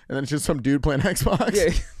 And then it's just some dude playing Xbox.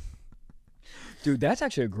 Yeah. Dude, that's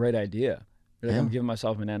actually a great idea. Like, I'm giving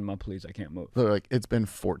myself an enema, please. I can't move. They're like, it's been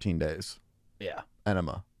 14 days. Yeah.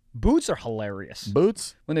 Enema. Boots are hilarious.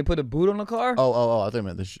 Boots? When they put a boot on the car? Oh, I thought you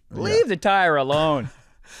meant this. Leave the tire alone.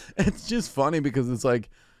 It's just funny because it's like,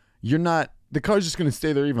 the car's just going to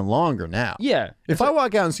stay there even longer now. Yeah. If I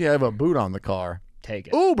walk out and see I have a boot on the car, take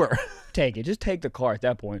it. Uber. Take it. Just take the car at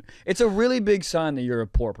that point. It's a really big sign that you're a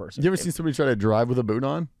poor person. You ever seen somebody try to drive with a boot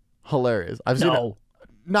on? Hilarious. I've seen it.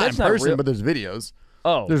 Not in person, but there's videos.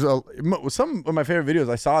 Oh. There's some of my favorite videos.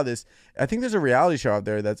 I saw this. I think there's a reality show out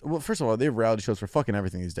there that's, well, first of all, they have reality shows for fucking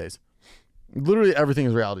everything these days. Literally everything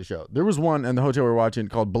is a reality show. There was one in the hotel we were watching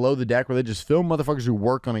called Below the Deck where they just film motherfuckers who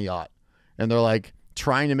work on a yacht. And they're like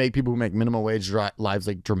trying to make people who make minimum wage lives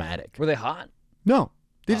like dramatic. Were they hot? No.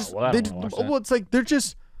 They it's like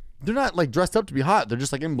they're not like dressed up to be hot. They're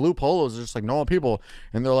just like in blue polos. They're just like normal people.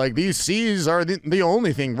 And they're like, these seas are the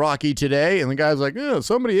only thing rocky today. And the guy's like, oh,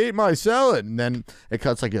 somebody ate my salad. And then it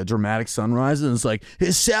cuts like a dramatic sunrise. And it's like,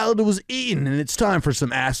 his salad was eaten and it's time for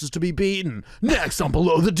some asses to be beaten. Next on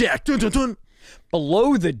Below the Deck. Dun, dun, dun.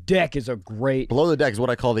 Below the Deck is a great. Below the Deck is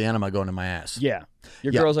what I call the enema going in my ass. Yeah.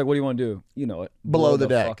 Your girl's like, what do you want to do? You know it. Below the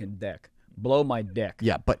deck. Fucking deck. Below my deck.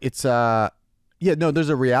 Yeah, but it's yeah, no, there's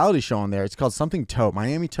a reality show on there. It's called something Toe.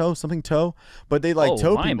 Miami Toe, something Toe. But they like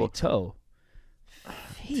tow Miami people. Toe.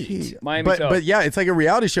 Miami Toe. But yeah, it's like a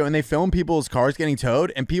reality show and they film people's cars getting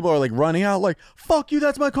towed and people are like running out like, fuck you,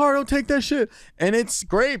 that's my car, don't take that shit. And it's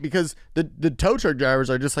great because the tow truck drivers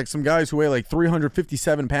are just like some guys who weigh like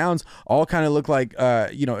 357 pounds, all kind of look like,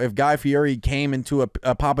 if Guy Fieri came into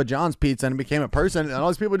a Papa John's pizza and became a person, and all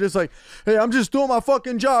these people are just like, hey, I'm just doing my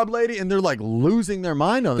fucking job, lady. And they're like losing their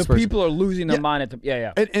mind on this person. The people are losing their mind at the,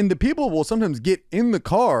 yeah. And the people will sometimes get in the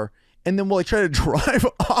car and then will like try to drive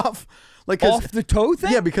off. Like off the tow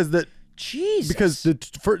thing? Yeah, because the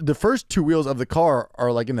first two wheels of the car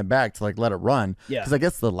are like in the back to like let it run. Yeah. Because I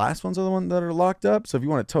guess the last ones are the ones that are locked up. So if you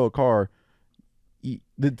want to tow a car, I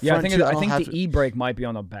think the e-brake might be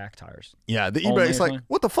on the back tires. Yeah, the e-brake's like,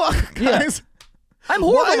 what the fuck, guys? Yeah. I'm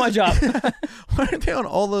horrible at my job. Why aren't they on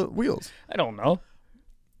all the wheels? I don't know.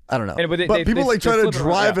 But people like try to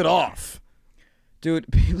drive it off.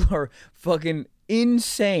 Dude, people are fucking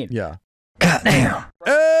insane. Yeah. Goddamn.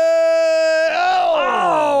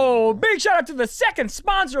 Big shout out to the second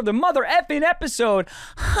sponsor of the mother effing episode,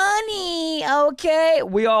 Honey. Okay,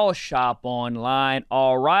 we all shop online,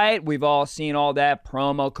 all right? We've all seen all that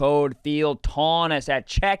promo code field taunt us at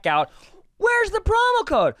checkout. Where's the promo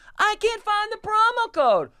code? I can't find the promo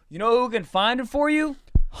code. You know who can find it for you?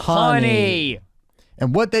 Honey.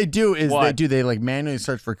 And what they do is they like manually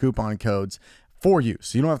search for coupon codes for you.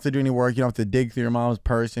 So you don't have to do any work. You don't have to dig through your mom's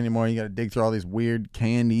purse anymore. You got to dig through all these weird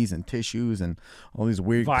candies and tissues and all these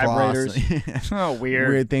weird vibrators. Oh,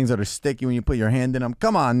 weird things that are sticky when you put your hand in them.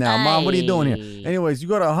 Come on now, Mom, what are you doing here? Anyways, you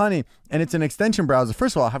go to Honey and it's an extension browser.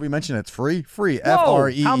 First of all, have we mentioned it's free? Free.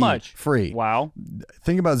 F-R-E-E. How much? Free. Wow.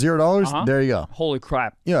 Think about $0. There you go. Holy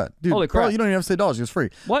crap. Yeah, dude. Holy crap. You don't even have to say dollars. It's free.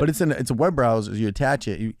 What? But it's a web browser. You attach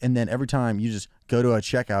it, and then every time you just go to a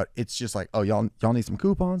checkout, it's just like, oh, y'all need some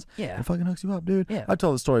coupons? Yeah. It fucking hooks you up, dude. Yeah. I've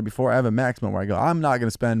told the story before. I have a maximum where I go, I'm not going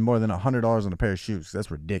to spend more than $100 on a pair of shoes.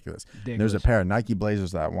 That's ridiculous. There's a pair of Nike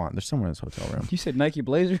Blazers that I want. They're somewhere in this hotel room. You said Nike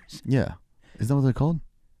Blazers? Yeah. Is that what they're called?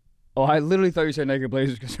 Oh, I literally thought you said Nike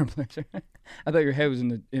Blazers because they're Blazers. I thought your head was in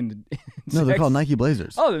the No, they're called Nike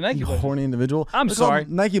Blazers. Oh, they're Nike Blazers. Horny individual. I'm sorry.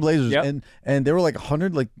 Nike Blazers. Yep. And they were like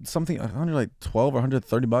 100, like something, 100, like 12 or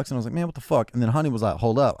 130 bucks. And I was like, man, what the fuck? And then Honey was like,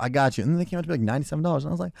 hold up, I got you. And then they came out to be like $97. And I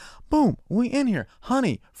was like, boom, we in here.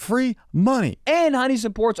 Honey, free money. And Honey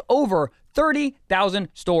supports over 30,000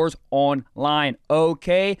 stores online.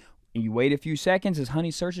 Okay. And you wait a few seconds as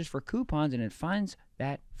Honey searches for coupons and it finds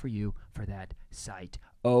that for you for that site.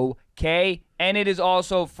 Okay, and it is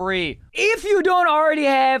also free. If you don't already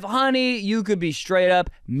have Honey, you could be straight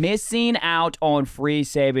up missing out on free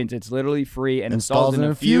savings. It's literally free and installs in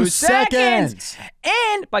a few seconds.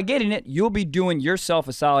 And by getting it, you'll be doing yourself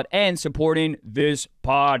a solid and supporting this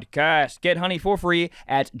podcast. Get Honey for free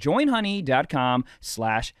at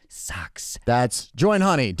joinhoney.com/socks. That's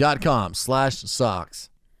joinhoney.com/socks.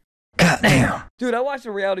 Goddamn. Dude, I watched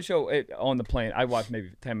a reality show on the plane. I watched maybe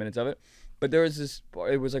 10 minutes of it. But there was this,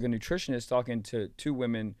 it was like a nutritionist talking to two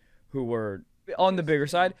women who were on the bigger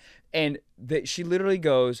side. And she literally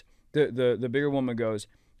goes, the bigger woman goes,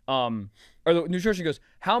 or the nutritionist goes,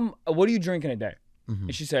 what do you drink in a day?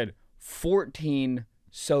 And she said, 14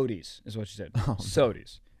 sodies is what she said.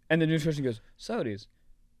 Sodies. And the nutritionist goes, sodies?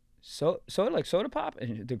 Soda, like soda pop?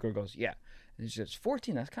 And the girl goes, yeah. And she says,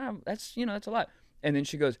 14, that's a lot. And then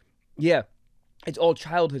she goes, yeah, it's all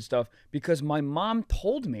childhood stuff because my mom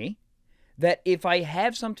told me that if I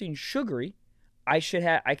have something sugary, I could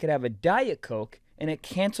have a Diet Coke and it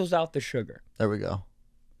cancels out the sugar. There we go.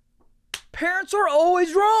 Parents are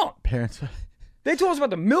always wrong. Parents. They told us about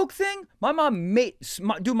the milk thing. My mom my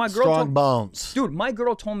girl Strong bones. Dude, my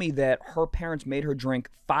girl told me that her parents made her drink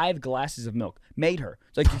 5 glasses of milk. Made her.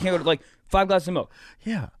 It's like you can't go to like 5 glasses of milk.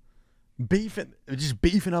 Yeah. Just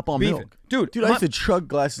beefing up on milk. Dude, I used to chug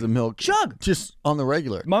glasses of milk. Chug. Just on the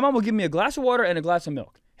regular. My mom will give me a glass of water and a glass of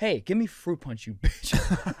milk. Hey, give me fruit punch, you bitch.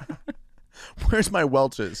 Where's my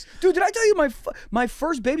Welch's? Dude, did I tell you my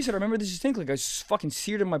first babysitter, I remember this distinctly, like I fucking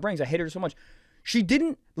seared in my brains. I hated her so much. She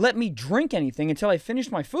didn't let me drink anything until I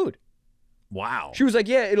finished my food. Wow. She was like,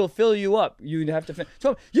 yeah, it'll fill you up. You'd have to finish.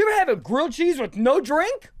 So, you ever have a grilled cheese with no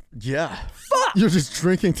drink? Yeah. Fuck. You're just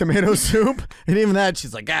drinking tomato soup? And even that,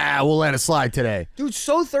 she's like, we'll let it slide today. Dude,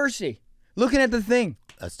 so thirsty. Looking at the thing.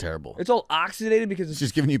 That's terrible. It's all oxidated because it's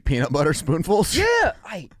just giving you peanut butter spoonfuls? Yeah.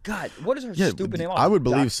 God, what is her stupid name? I would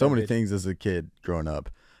believe so many things as a kid growing up.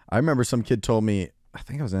 I remember some kid told me, I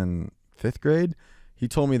think I was in 5th grade, he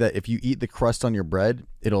told me that if you eat the crust on your bread,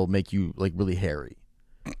 it'll make you like really hairy.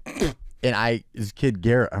 And this kid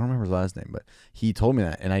Garrett, I don't remember his last name, but he told me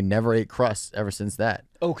that, and I never ate crust ever since that.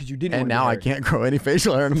 Oh, because you didn't. And now I can't grow any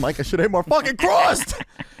facial hair, and I'm like, I should have more fucking crust.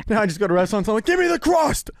 Now I just go to restaurants, I'm like, give me the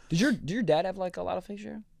crust. Did your dad have like a lot of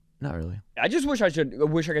facial hair? Not really. I just wish I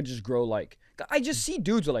could just grow like. I just see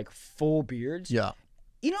dudes with like full beards. Yeah.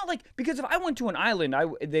 You know, like, because if I went to an island,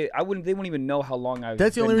 they wouldn't even know how long I've.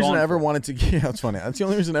 That's the only reason I ever wanted to. Yeah, that's funny. That's the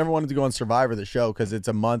only reason I ever wanted to go on Survivor, the show, because it's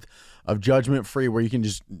a month of judgment free where you can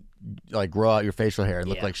just like grow out your facial hair and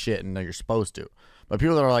look like shit, and you're supposed to. But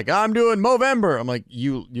people that are like, I'm doing Movember, I'm like,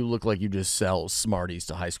 you look like you just sell Smarties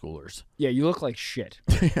to high schoolers. Yeah, you look like shit.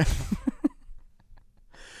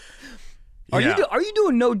 Are you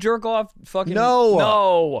doing no jerk off fucking?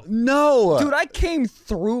 No. Dude, I came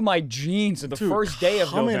through my jeans the first day of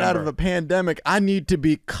coming November. out of a pandemic. I need to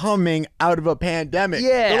be coming out of a pandemic.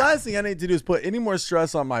 Yeah. The last thing I need to do is put any more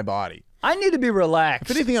stress on my body. I need to be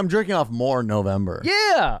relaxed. If anything, I'm jerking off more in November.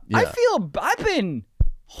 Yeah. I've been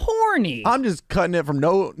horny. I'm just cutting it from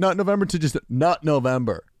Nut November to just Nut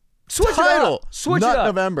November. Switch it up. Switch Nut it up.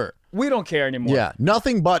 November. We don't care anymore. Yeah,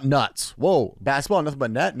 nothing but nuts. Whoa, basketball, nothing but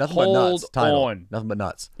net, nothing but nuts. Title, on. nothing but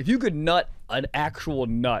nuts. If you could nut an actual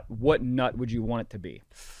nut, what nut would you want it to be?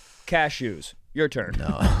 Cashews. Your turn.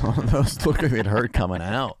 No, those look like they'd hurt coming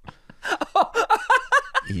out.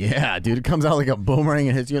 Yeah, dude, it comes out like a boomerang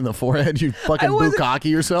and hits you in the forehead. You fucking bukkake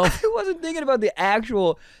yourself. I wasn't thinking about the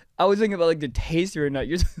actual. I was thinking about like the taste of your nut.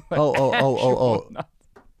 You're talking about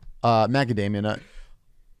macadamia nut.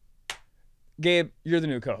 Gabe, you're the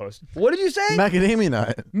new co-host. What did you say? Macadamia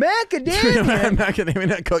nut. Macadamia. Macadamia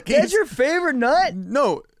nut cookies. That's your favorite nut?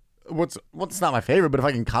 No, what's not my favorite, but if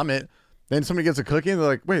I can comment, then somebody gets a cookie and they're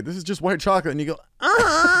like, wait, this is just white chocolate, and you go,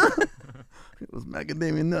 it was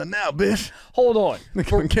macadamia nut now, bitch. Hold on.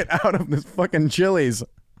 Get out of this fucking Chili's.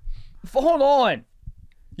 Hold on.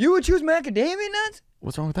 You would choose macadamia nuts?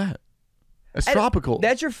 What's wrong with that? It's tropical.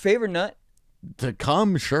 That's your favorite nut? To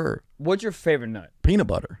come, sure. What's your favorite nut? Peanut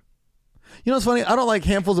butter. You know what's funny? I don't like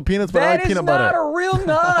handfuls of peanuts, but I like peanut butter. That is not a real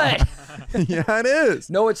nut. Yeah, it is.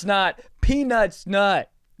 No, it's not. Peanuts nut.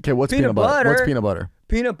 Okay, what's peanut butter? What's peanut butter?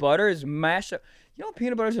 Peanut butter is mashed up. You know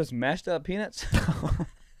peanut butter is just mashed up peanuts?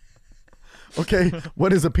 Okay,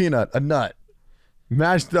 what is a peanut? A nut.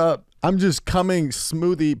 Mashed up. I'm just coming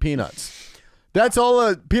smoothie peanuts. That's all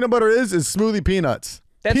a peanut butter is smoothie peanuts.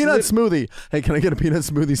 Peanut smoothie. Hey, can I get a peanut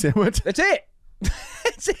smoothie sandwich? That's it.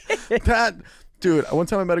 That's it. Dude, one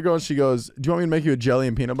time I met a girl and she goes, do you want me to make you a jelly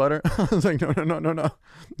and peanut butter? I was like, no.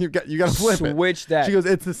 You got to flip it. Switch that. She goes,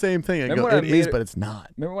 it's the same thing. I go, it is, but it's not.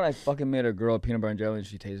 Remember when I fucking made a girl a peanut butter and jelly and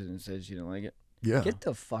she tasted it and said she didn't like it? Yeah. Get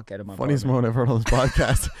the fuck out of my Funniest moment I've heard on this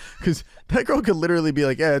podcast. Because that girl could literally be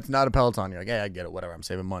like, yeah, it's not a Peloton. You're like, yeah, I get it. Whatever. I'm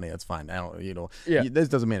saving money. That's fine. I don't, Yeah. This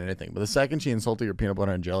doesn't mean anything. But the second she insulted your peanut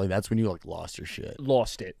butter and jelly, that's when you like lost your shit.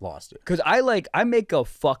 Lost it. Because I make a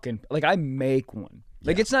fucking, like I make one.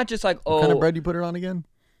 Like it's not just like, What kind of bread you put it on again?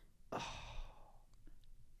 Potato.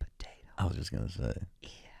 I was just going to say. Yeah.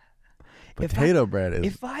 Potato bread is.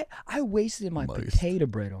 If I wasted my moist. potato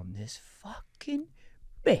bread on this fucking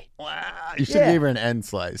bitch. Wow. You should have gave her an end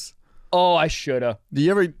slice. Oh, I shoulda. Do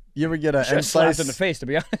you ever get an end Slapped slice in the face, to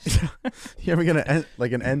be honest. You ever get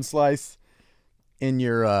an end slice in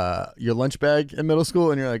your lunch bag in middle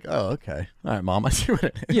school, and you're like, oh, okay, all right, Mom, I see what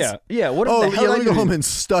it is. Yeah. What? Oh, the hell let did me I go do? home and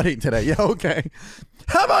study today. Yeah, okay.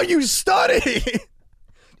 How about you study?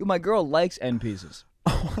 Dude, my girl likes end pieces.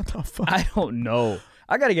 Oh, what the fuck? I don't know.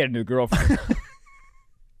 I gotta get a new girlfriend.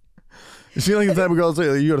 Is she like the type of girl that's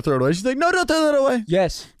like, you gotta throw it away? She's like, no, don't throw that away.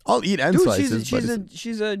 Yes. I'll eat end Dude, slices.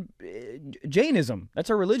 she's a Jainism. That's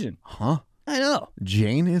her religion. Huh? I know.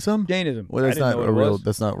 Jainism? Jainism. Well, that's I didn't not know what a it real. was.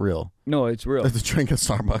 That's not real. No, it's real. That's a drink at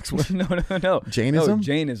Starbucks. No. Jainism? No,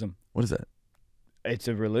 Jainism. What is that? It's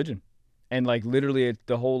a religion, and like literally,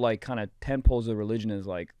 the whole like kind of 10 poles of religion is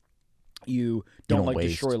like you don't like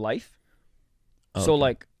waste. destroy life. Oh, So okay.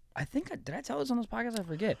 like, I think did I tell this on this podcast? I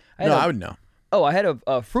forget. I would know. Oh, I had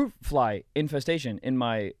a fruit fly infestation in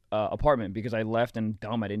my apartment because I left and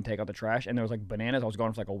I didn't take out the trash, and there was like bananas. I was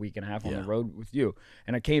gone for like a week and a half on the road with you,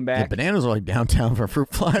 and I came Yeah, back. bananas are like downtown for fruit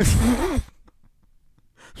flies.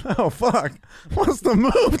 Oh fuck! What's the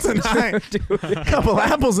move tonight? Dude, Couple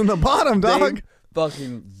apples in the bottom, dog. they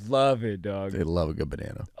fucking love it, dog. They love a good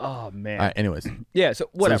banana. Oh man. All right. Anyways, Yeah. So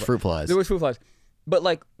whatever. there's fruit flies. There was fruit flies, but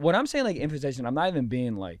like when I'm saying like infestation, I'm not even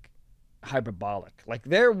being like hyperbolic. Like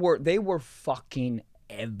they were fucking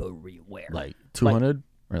everywhere. Like 200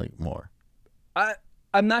 or like more.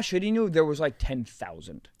 I'm not shitting you. There was like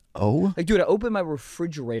 10,000. Oh. Like, dude, I opened my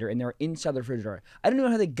refrigerator and they were inside the refrigerator. I don't know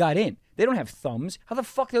how they got in. They don't have thumbs. How the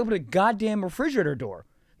fuck they open a goddamn refrigerator door?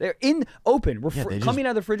 They're open, coming out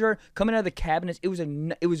of the refrigerator, coming out of the cabinets. It was Yeah,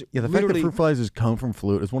 the fact that literally. fruit flies just come from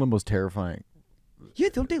fruit is one of the most terrifying. Yeah,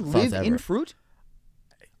 don't they live in ever. fruit?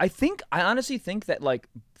 I honestly think that like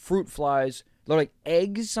fruit flies, they're like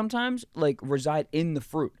eggs sometimes, like reside in the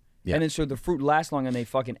fruit. Yeah. And then so the fruit lasts long and they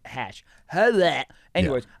fucking hatch.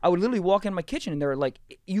 Anyways, I would literally walk in my kitchen and they were like,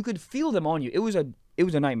 you could feel them on you. It was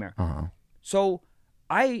a nightmare. So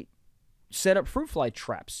I set up fruit fly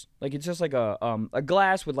traps. Like it's just like a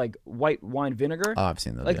glass with like white wine vinegar. Oh, I've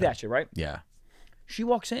seen those. Like yeah. that shit, right? Yeah. She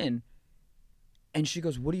walks in and she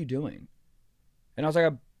goes, "What are you doing?" And I was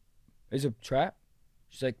like, "It's a trap."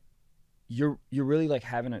 She's like, "You're really like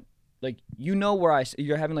having a like where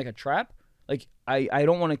you're having like a trap? Like I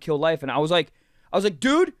don't want to kill life." And I was like,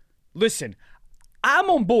 "Dude, listen, I'm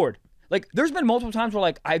on board." Like there's been multiple times where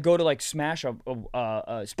like I go to like smash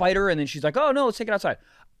a spider and then she's like, "Oh no, let's take it outside."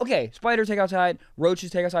 Okay, spider take outside, roaches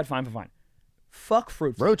take outside, fine. Fuck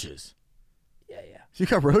fruit flies. Roaches. Yeah. You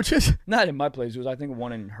got roaches? Not in my place. It was I think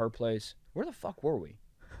one in her place. Where the fuck were we?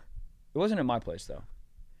 It wasn't in my place though.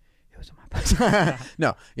 It was in my place.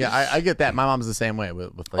 No, yeah, I get that. My mom's the same way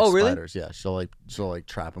with like Oh, really? spiders. Yeah, she'll like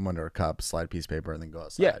trap them under a cup, slide a piece of paper, and then go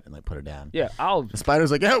outside Yeah. and like put it down. Yeah, The spider's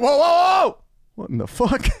like, hey, whoa! What in the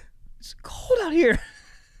fuck? It's cold out here.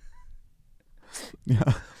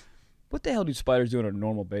 Yeah. What the hell do spiders do on a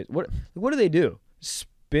normal base? What do they do?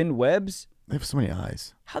 Spin webs? They have so many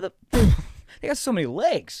eyes. How the? They got so many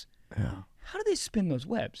legs. Yeah. How do they spin those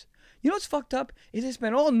webs? You know what's fucked up is they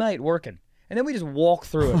spend all night working, and then we just walk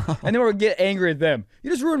through it, and then we get angry at them. You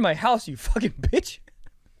just ruined my house, you fucking bitch.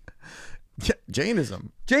 Yeah,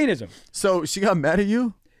 Jainism. Jainism. So she got mad at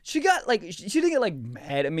you? She got like she didn't get like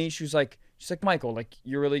mad at me. She's like Michael, like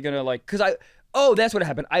you're really gonna like that's what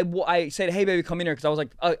happened. I said, hey baby, come in here because I was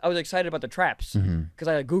like I was excited about the traps because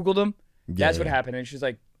I googled them. That's what happened, and she's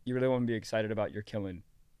like, you really want me to be excited about you're killing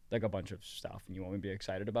like a bunch of stuff, and you want me to be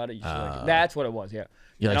excited about it? You should like, that's what it was. Yeah.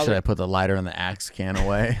 Yeah. Like, should I put the lighter in the axe can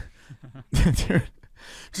away? Dude.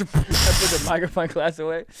 I put the microphone glass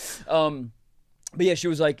away. But yeah, she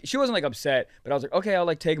wasn't like upset, but I was like, okay, I'll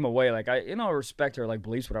like take him away. Like I respect her like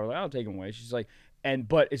beliefs, whatever. Like, I'll take him away. She's like,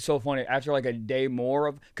 but it's so funny after like a day more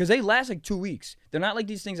of because they last like 2 weeks. They're not like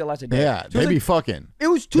these things that last a day. Yeah, So they it be was, fucking. it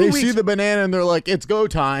was 2 They weeks. see the banana and they're like, it's go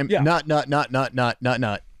time. Yeah. Nut.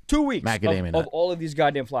 2 weeks Macadamia of nut. all of these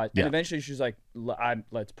goddamn flies. Yeah. And eventually she's like,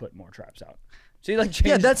 let's put more traps out. See, like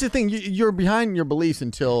Yeah, changed. that's the thing. You're behind your beliefs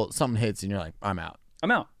until something hits and you're like, I'm out.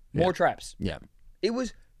 I'm out. More traps. Yeah. It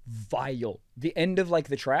was vile. The end of like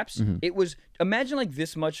the traps. Mm-hmm. It was imagine like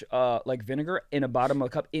this much like vinegar in a bottom of a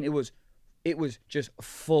cup, and it was just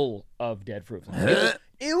full of dead fruit flies.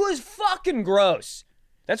 It was fucking gross.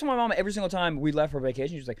 That's why my mom every single time we left for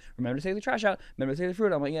vacation, she's like, "Remember to take the trash out. Remember to take the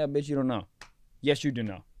fruit." I'm like, "Yeah, bitch, you don't know." Yes, you do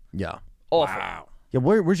know. Yeah. Awful. Wow. Yeah,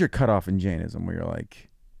 where's your cutoff in Jainism where you're like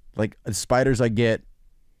spiders I get.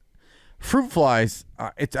 Fruit flies,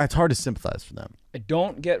 it's hard to sympathize for them. I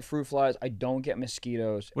don't get fruit flies. I don't get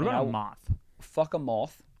mosquitoes. What and about I- a moth? Fuck a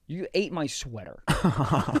moth. You ate my sweater.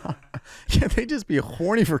 Yeah, they just be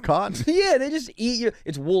horny for cotton. Yeah, they just eat you.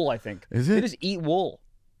 It's wool, I think. Is it? They just eat wool.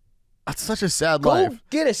 That's such a sad Go life.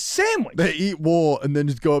 get a sandwich. They eat wool and then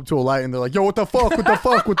just go up to a light and they're like, yo, what the fuck? What the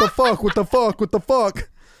fuck? What the fuck? What the fuck? What the fuck?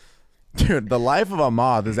 Dude, the life of a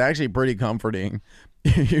moth is actually pretty comforting.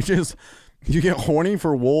 You get horny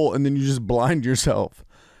for wool and then you just blind yourself.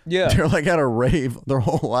 Yeah. They're like at a rave their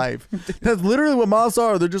whole life. That's literally what moths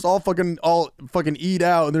are. They're just all fucking eat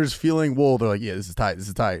out and they're just feeling wool. They're like, yeah, this is tight. This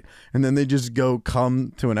is tight. And then they just go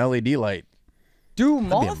come to an LED light. Do That'd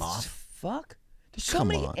be a moths moth. fuck? There's so Come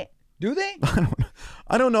many. on. Do they?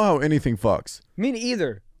 I don't know how anything fucks. Me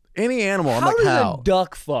neither. Any animal, I'm How like, does how? a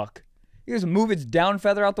duck fuck? You just move its down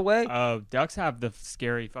feather out the way? Ducks have the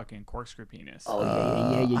scary fucking corkscrew penis. Oh, yeah.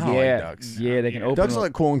 I don't like ducks. Yeah, they can open Ducks are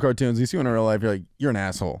like cool in cartoons. You see one in real life, you're like, you're an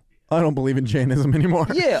asshole. I don't believe in Jainism anymore.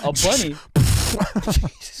 Yeah, a bunny.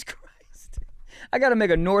 Jesus Christ. I got to make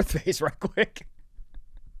a North Face right quick.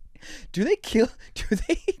 Do they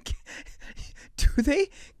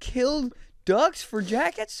kill ducks for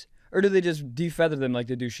jackets? Or do they just defeather them like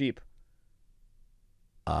they do sheep?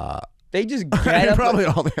 They just get up. Probably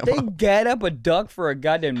all the They above. get up a duck for a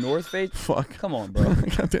goddamn North Face. Fuck. Come on, bro.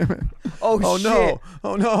 God damn it. Oh Oh shit. no.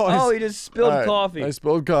 Oh no. Oh, he just spilled All right, coffee. I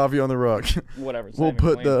spilled coffee on the rug. Whatever. it's We'll not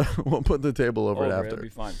even put clean. we'll put the table over it Over after. It'll be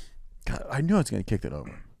fine. God, I knew I was gonna kick that over.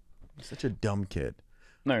 I'm such a dumb kid.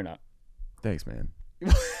 No, you're not. Thanks, man.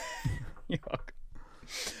 You're welcome.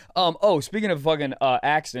 Oh, speaking of fucking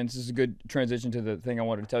accidents, this is a good transition to the thing I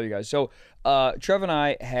wanted to tell you guys. So, Trev and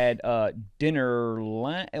I had dinner.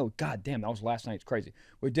 Oh, god damn, that was last night. It's crazy.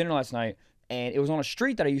 We had dinner last night, and it was on a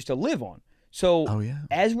street that I used to live on. So, Oh, yeah.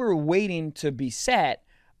 as we were waiting to be sat,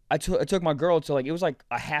 I took my girl to it was like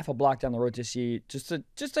a half a block down the road to see just to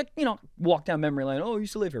walk down memory lane. Oh, I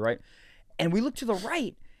used to live here, right? And we looked to the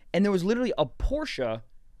right, and there was literally a Porsche.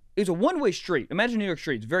 It was a one-way street. Imagine New York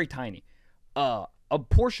Street. It's very tiny. A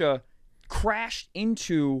Porsche crashed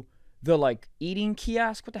into the eating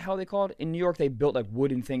kiosk. What the hell are they called? In New York, they built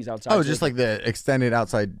wooden things outside. Oh, just like the extended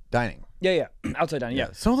outside dining. Yeah. Outside dining, yeah.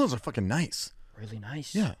 Some of those are fucking nice. Really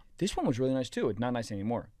nice. Yeah. This one was really nice too. It's not nice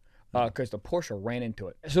anymore because the Porsche ran into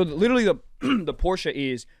it. So literally the Porsche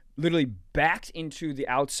is literally backed into the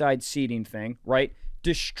outside seating thing, right?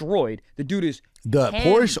 Destroyed. The dude is The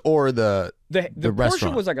Porsche or the Porsche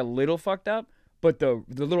restaurant? was a little fucked up, but the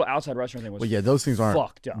little outside restaurant thing was Well, yeah, those things aren't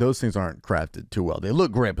fucked up. Those things aren't crafted too well. They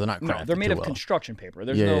look great, but they're not crafted No, they're made too of well. construction paper.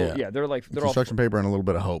 There's Yeah. they're all Construction paper and a little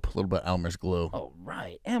bit of hope, a little bit of Elmer's glue. Oh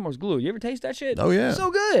right, Elmer's glue. You ever taste that shit? Oh, yeah.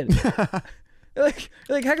 So good. You're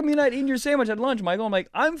like, how come you're not eating your sandwich at lunch, Michael? I'm like,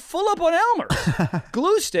 I'm full up on Elmer's.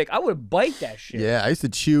 Glue stick. I would bite that shit. Yeah, I used to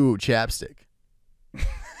chew chapstick.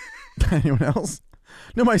 Anyone else?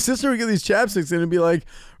 No, my sister would get these chapsticks and it'd be like,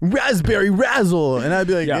 raspberry razzle. And I'd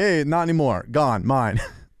be like, Yeah. hey, not anymore. Gone. Mine.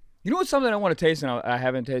 You know what's something I want to taste and I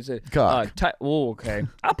haven't tasted? Cock. Okay.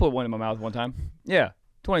 I'll put one in my mouth one time. Yeah.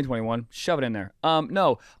 2021. Shove it in there.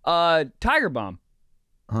 No. Tiger Bomb.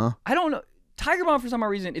 Huh? I don't know. Tiger Bomb, for some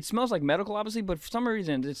reason, it smells like medical, obviously, but for some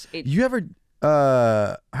reason, it. You ever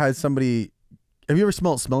had somebody, have you ever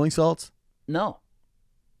smelled smelling salts? No.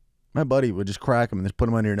 My buddy would just crack them and just put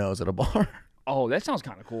them under your nose at a bar. Oh, that sounds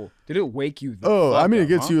kind of cool. Did it wake you the Oh, fuck I mean, up, it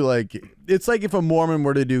gets huh? you it's like if a Mormon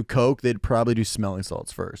were to do coke, they'd probably do smelling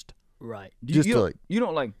salts first. Right. Just you to, don't, you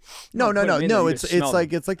don't like. No. put 'em in there, you It's just smell them.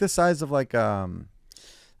 it's like the size of I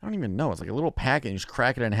don't even know. It's like a little packet. And you just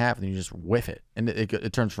crack it in half and you just whiff it, and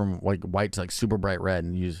it turns from white to super bright red.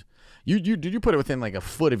 And you put it within a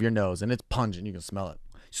foot of your nose, and it's pungent. You can smell it.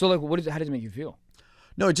 So what is it? How does it make you feel?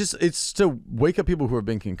 No, it's to wake up people who have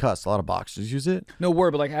been concussed. A lot of boxers use it. No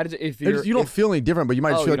word, but how does it? If You don't feel any different, but you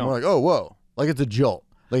might Oh, feel you more don't. like, oh, whoa, like it's a jolt.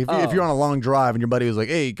 Like if you're on a long drive and your buddy was like,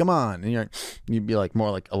 hey, come on, and you'd be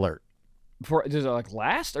more alert. Does it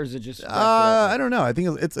last or is it just? I don't know. I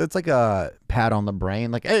think it's like a pat on the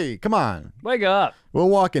brain, like, hey, come on, Wake up! we'll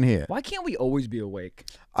walk in here. Why can't we always be awake?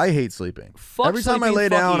 I hate sleeping. Fuck Every time I sleeping, lay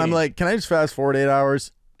fuck down, I'm eating. like, can I just fast forward 8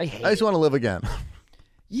 hours? I hate I just it. want to live again.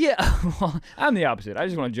 Yeah, well, I'm the opposite. I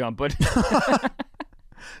just want to jump, but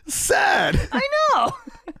Sad. I know.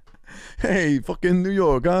 Hey, fucking New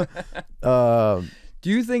York, huh? Do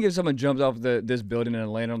you think if someone jumps off this building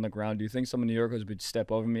and landed on the ground, do you think some New Yorkers would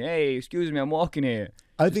step over me? Hey, excuse me, I'm walking here.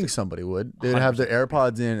 I think somebody would. They'd have their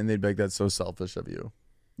AirPods in and they'd be like, that's so selfish of you.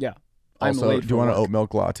 Yeah. I'm Also, late do you for want an work. oat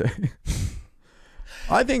milk latte?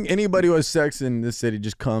 I think anybody who has sex in this city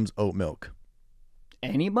just comes oat milk.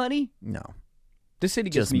 Anybody? No. This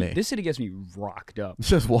city gets Just me. me. This city gets me rocked up.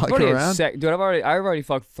 Just I've walking already had around. Dude, I've already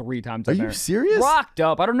fucked 3 times. Are in you there. serious? Rocked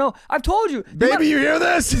up. I don't know. I've told you. Baby, you hear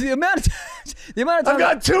this? The amount of times. I've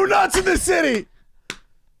got 2 nuts in this city.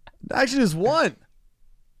 Actually, just 1.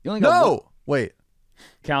 You only got one. No. Wait.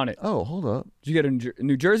 Count it. Oh, hold up. Did you get a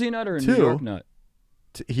New Jersey nut or a New 2. York nut?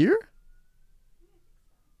 Here?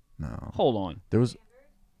 No. Hold on. There was.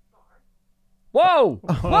 Whoa!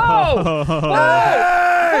 Whoa! Whoa!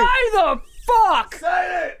 Hey! Why the fuck?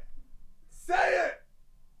 Say it. Say it.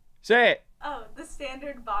 Say it. Oh, the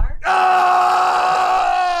standard bar?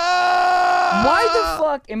 Why the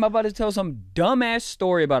fuck am I about to tell some dumbass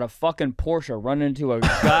story about a fucking Porsche running into a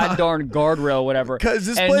goddamn guardrail or whatever? 'Cause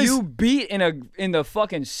this and place- you beat in the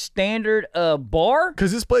fucking standard bar?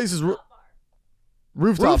 Because this place is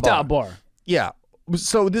rooftop bar. Yeah.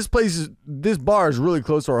 So this bar is really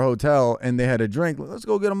close to our hotel, and they had a drink. Let's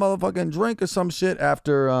go get a motherfucking drink or some shit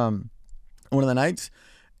after one of the nights.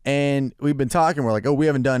 And we've been talking. We're like, oh, we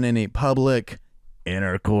haven't done any public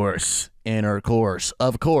intercourse.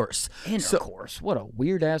 Of course. Intercourse. What a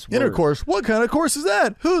weird ass word. Intercourse. What kind of course is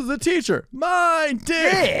that? Who's the teacher? My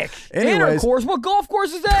dick. Anyways, Intercourse. What golf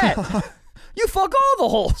course is that? You fuck all the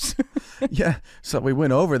holes. yeah. So we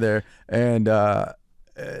went over there, and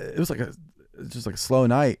it was just like a slow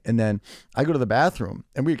night. And then I go to the bathroom,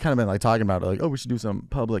 and we kind of been like talking about it, like, oh, we should do some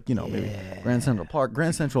public, maybe Grand Central Park,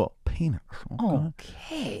 Grand Central Peanut.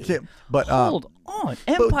 Okay. Yeah, but Hold on.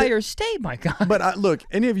 Empire State, my God. But look,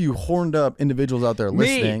 any of you horned up individuals out there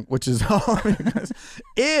listening, which is all,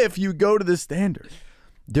 if you go to the Standard,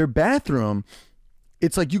 their bathroom,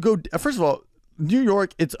 it's like you go. First of all, New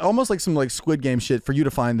York, it's almost like some like Squid Game shit for you to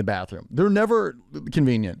find the bathroom. They're never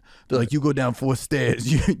convenient. They're like, you go down 4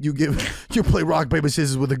 stairs, you play rock paper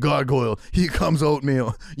scissors with a gargoyle. Here comes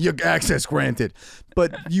oatmeal. Your access granted.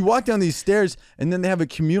 But you walk down these stairs, and then they have a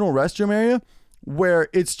communal restroom area where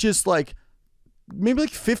it's just like maybe like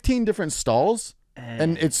 15 different stalls,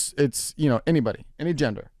 and it's anybody, any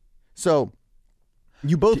gender. So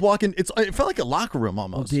you both walk in. It felt like a locker room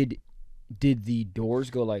almost. Did the doors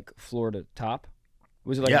go like floor to top?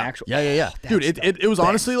 Was it like an actual? Yeah. Dude, it was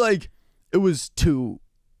honestly like, it was too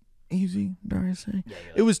easy, dare I say? Yeah.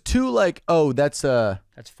 It was too like, oh, that's for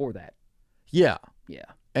that. Yeah. Yeah.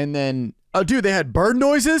 And then, oh, dude, they had bird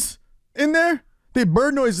noises in there. They had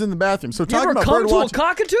bird noises in the bathroom. So You talking ever about come bird to watching, a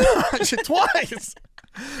cockatoo? Shit, twice.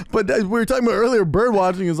 But we were talking about earlier, bird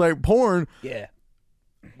watching is like porn. Yeah.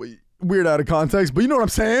 Weird out of context, but you know what I'm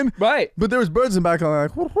saying? Right. But there was birds in the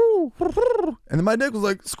background like, and then my dick was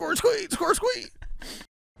like, score, squeak.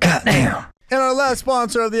 Goddamn. And our last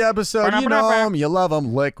sponsor of the episode, you know him, you love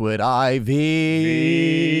him, Liquid IV.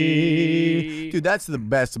 Dude, that's the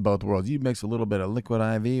best of both worlds. You mix a little bit of Liquid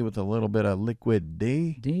IV with a little bit of Liquid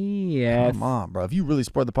D. DF. Come on, bro. If you really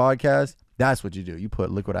support the podcast, that's what you do. You put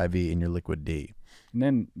Liquid IV in your Liquid D. And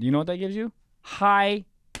then, you know what that gives you? Hydration.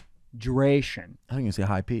 I think you say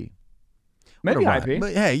high P. Maybe high P.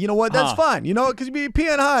 But hey, you know what? That's fine. You know what? Because you be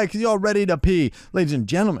peeing high because you're all ready to pee. Ladies and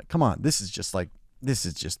gentlemen, come on. This is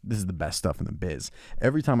the best stuff in the biz.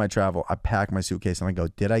 Every time I travel, I pack my suitcase and I go,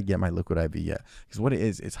 did I get my Liquid IV yet? Because what it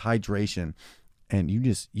is, it's hydration. And you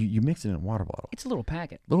mix it in a water bottle. It's a little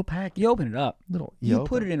packet. Little packet. You open it up. You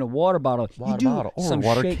put it in a water bottle. Water you do bottle or some a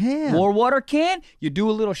water shake, can. Or water can. You do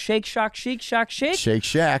a little shake, shock, shake. Shake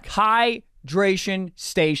Shack. Hydration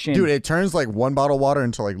station. Dude, it turns like one bottle of water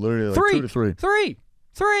into like literally like 2 to 3.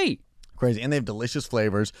 Three. Crazy. And they have delicious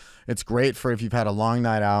flavors. It's great for if you've had a long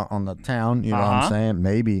night out on the town. You know what I'm saying?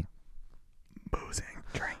 Maybe boozing.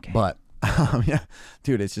 Drinking. But yeah,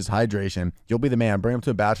 dude, it's just hydration. You'll be the man. Bring them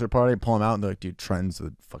to a bachelor party, pull them out, and they're like, dude, Trent's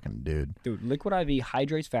the fucking dude. Dude, Liquid IV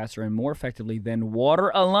hydrates faster and more effectively than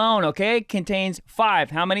water alone, okay? It contains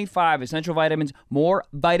 5 essential vitamins, more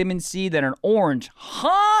vitamin C than an orange,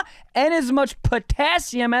 and as much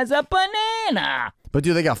potassium as a banana. But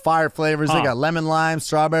dude, they got fire flavors. They got lemon, lime,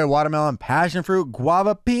 strawberry, watermelon, passion fruit,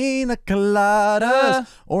 guava, pina coladas,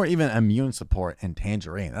 or even immune support and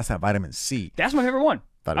tangerine. That's that vitamin C. That's my favorite one.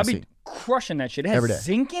 Vitamin I'll be C. crushing that shit. It has Every day.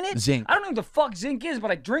 zinc in it? Zinc. I don't know what the fuck zinc is,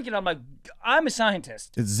 but I drink it. I'm like, I'm a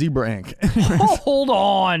scientist. It's zebra ink. Hold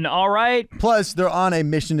on, all right? Plus, they're on a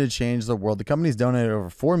mission to change the world. The company's donated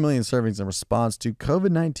over 4 million servings in response to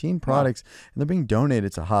COVID-19 products, and they're being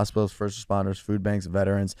donated to hospitals, first responders, food banks,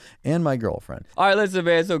 veterans, and my girlfriend. All right, listen,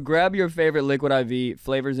 man. So grab your favorite Liquid IV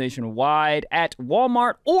flavors nationwide at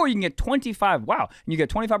Walmart, or you can get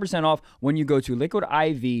 25% off when you go to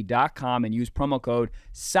liquidiv.com and use promo code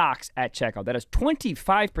SOCKS at checkout. That is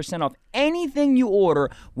 25% off anything you order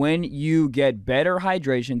when you get better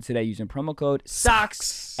hydration today using promo code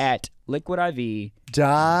SOCKS at liquidiv.com.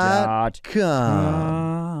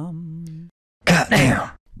 Goddamn.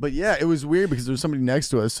 But yeah, it was weird because there was somebody next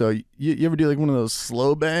to us. So you ever do like one of those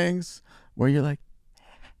slow bangs where you're like,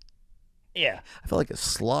 yeah. I felt like a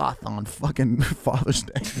sloth on fucking Father's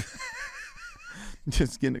Day.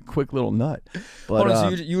 just getting a quick little nut. But Hold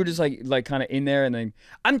on, so you were just like kind of in there, and then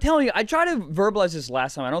I'm telling you, I tried to verbalize this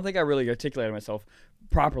last time. I don't think I really articulated myself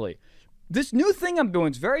properly. This new thing I'm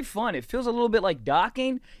doing is very fun. It feels a little bit like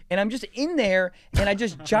docking, and I'm just in there, and I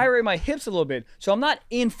just gyrate my hips a little bit. So I'm not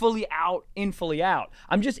in fully out, in fully out.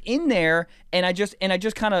 I'm just in there, and I just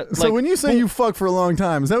kind of. So when you say you fuck for a long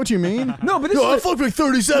time, is that what you mean? No, but this I is fucked for like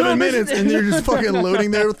 37 minutes, and you're just fucking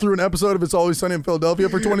loading there through an episode of It's Always Sunny in Philadelphia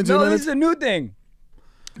for 22 no, minutes. this is a new thing.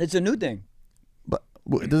 It's a new thing. But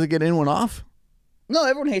does it get anyone off? No,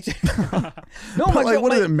 everyone hates it. No, But like,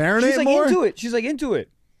 what does it marinate She's like more? into it. She's like into it.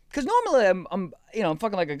 Because normally I'm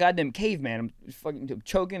fucking like a goddamn caveman. I'm fucking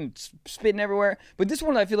choking, spitting everywhere. But this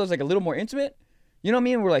one I feel is like a little more intimate. You know what I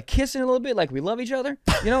mean? We're like kissing a little bit, like we love each other.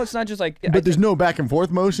 You know, it's not just like. But there's no back and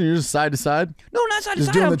forth motion. You're just side to side. No, not side to Just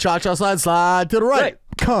side. doing the cha-cha slide to the right.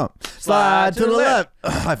 Come, slide to the left.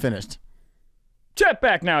 I finished. Check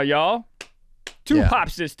back now, y'all. Two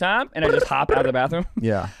hops this time, and I just hop out of the bathroom.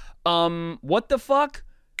 Yeah. What the fuck?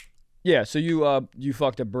 Yeah. So you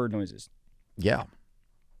fucked up bird noises. Yeah.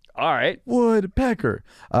 All right. Woodpecker.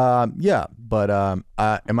 Yeah, but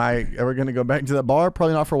am I ever gonna go back to that bar?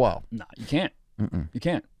 Probably not for a while. No, you can't. You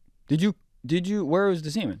can't. Did you? Where was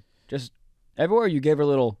the semen? Just everywhere. You gave her a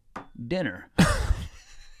little dinner.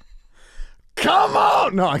 Come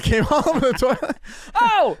on! No, I came home from the toilet.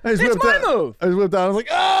 Oh, it's my move. I just whipped out. I was like,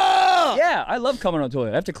 ah! Yeah, I love coming on the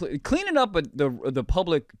toilet. I have to cleaning up the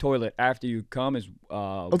public toilet after you come is It's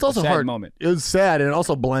also a sad hard. moment. It was sad, and it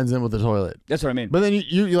also blends in with the toilet. That's what I mean. But then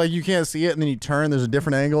you can't see it, and then you turn. There's a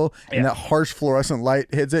different angle, and that harsh fluorescent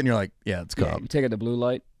light hits it, and you're like, yeah, it's Yeah, cum. you take out the blue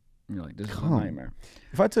light, and you're like, this is a nightmare.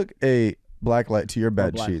 If I took a black light to your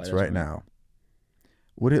bed black sheets light, right now,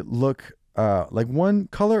 would it look like one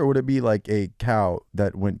color, or would it be like a cow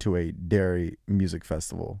that went to a dairy music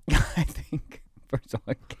festival? I think first of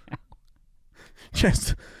all, a cow.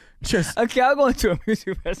 Just A cow going to a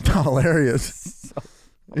music festival. hilarious.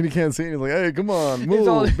 And you can't see it. He's like, hey, come on, move,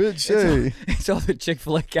 bitch, hey. It's all the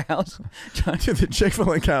Chick-fil-A cows. Dude, the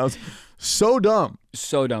Chick-fil-A cows, so dumb.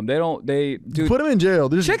 So dumb. Dude, Put them in jail.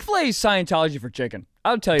 Chick-fil-A is Scientology for chicken.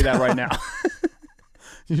 I'll tell you that right now.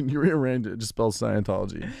 You rearrange it. It just spells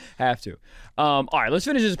Scientology. Have to. All right, let's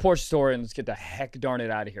finish this Porsche story and let's get the heck darn it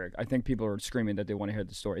out of here. I think people are screaming that they want to hear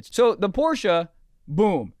the story. So the Porsche,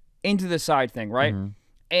 boom, into the side thing, right? Mm-hmm.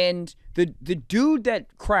 And the dude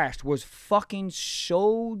that crashed was fucking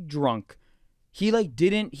so drunk. He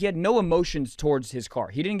had no emotions towards his car.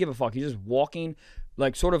 He didn't give a fuck. He's just walking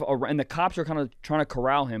like sort of around, and the cops are kind of trying to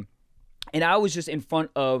corral him. And I was just in front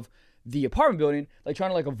of the apartment building, like trying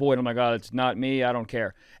to like avoid. I'm like, oh, it's not me. I don't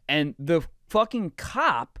care. And the fucking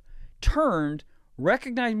cop turned,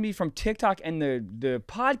 recognized me from TikTok and the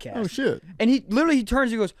podcast. Oh shit! And he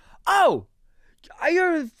turns, he goes, oh,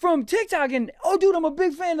 you're from TikTok, and oh, dude, I'm a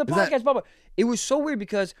big fan of the podcast. Blah, blah. It was so weird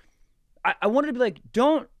because I wanted to be like,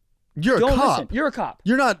 You're a cop. Listen. You're a cop.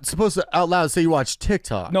 You're not supposed to out loud say you watch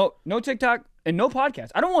TikTok. No TikTok and no podcast.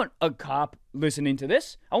 I don't want a cop listening to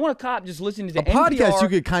this. I want a cop just listening to a NPR. podcast. You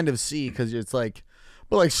could kind of see because it's like,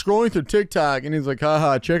 but like scrolling through TikTok and he's like,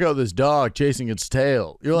 haha, check out this dog chasing its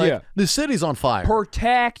tail. You're like, the city's on fire.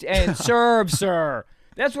 Protect and serve, sir.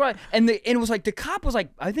 That's right. And it was like the cop was like,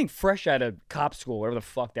 I think fresh out of cop school, whatever the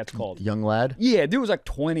fuck that's called. Young lad. Yeah, dude was like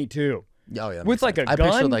 22. Oh yeah, with like a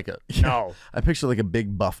gun. I pictured like a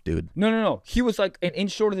big buff dude. No. He was like an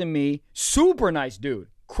inch shorter than me. Super nice dude.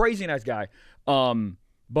 Crazy nice guy.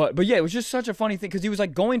 But yeah, it was just such a funny thing because he was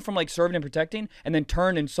like going from like serving and protecting, and then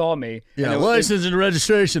turned and saw me. Yeah, license and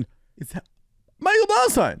registration. It's Michael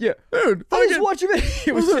Blaustein. Yeah, dude. I was watching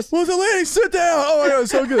it. What's the lady? Sit down. Oh my god,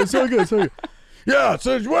 so good, so good, so good. Yeah,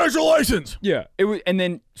 so where's your license? Yeah, it was, and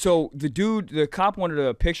then so the cop wanted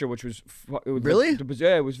a picture, which was really?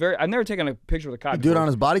 Yeah, it was very. I've never taken a picture of the cop. The dude on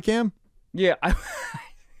his body cam? Yeah,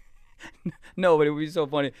 no, but it would be so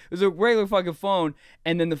funny. It was a regular fucking phone,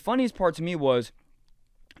 and then the funniest part to me was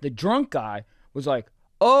the drunk guy was like,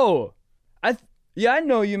 "Oh, I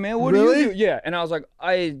know you, man. What do you do?" Yeah, and I was like,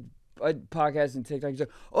 I podcast and TikTok. He's like,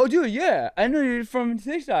 "Oh, dude, yeah, I know you're from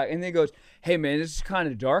TikTok." And then he goes, "Hey, man, this is kind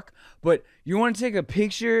of dark, but you want to take a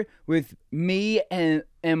picture with me and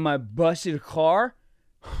my busted car?"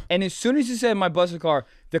 And as soon as he said my busted car,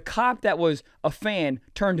 the cop that was a fan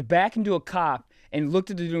turned back into a cop and looked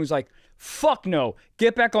at the dude and was like, "Fuck no,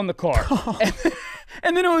 get back on the car."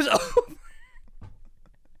 and then it was over.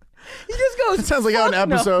 He just goes. It sounds like how an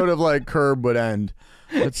episode of like Curb would end.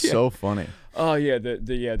 That's so funny. Oh yeah,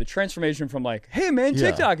 the transformation from like, hey man,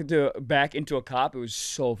 TikTok to back into a cop. It was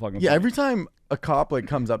so fucking funny. Every time a cop like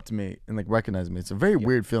comes up to me and like recognizes me, it's a very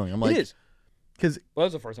weird feeling. I'm like, it is. Because Well, that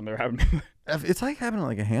was the first time that ever happened to me. it's like happening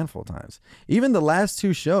like a handful of times. Even the last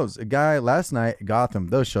 2 shows, a guy last night, Gotham,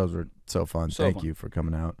 those shows were so fun. Thank you for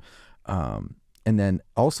coming out. And then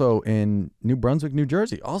also in New Brunswick, New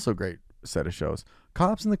Jersey, also great set of shows.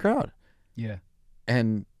 Cops in the crowd. Yeah.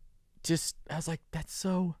 And just, I was like, that's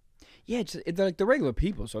so... Yeah, they're like the regular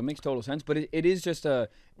people, so it makes total sense. But it is just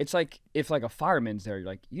it's like if like a fireman's there, you're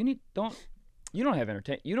like, you don't have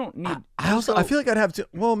entertainment. You don't need... I feel like I'd have to...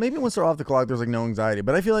 Well, maybe once they're off the clock, there's like no anxiety.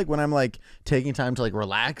 But I feel like when I'm like taking time to like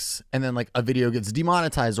relax and then like a video gets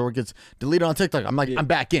demonetized or it gets deleted on TikTok, I'm like, I'm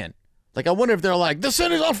back in. Like, I wonder if they're like, the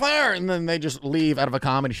city's on fire, and then they just leave out of a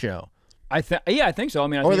comedy show. I think so. I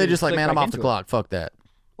mean, or they just like, man, I'm off the clock. Fuck that.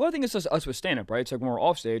 Well, I think it's just us with stand-up, right? It's like when we're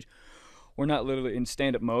off stage, we're not literally in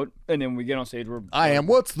stand-up mode, and then we get on stage,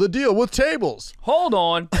 What's the deal with tables? Hold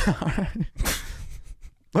on.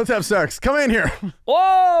 Let's have sex. Come in here.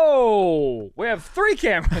 Whoa! We have 3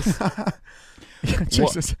 cameras.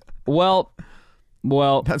 Jesus. Well,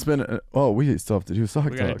 that's been. We still have to do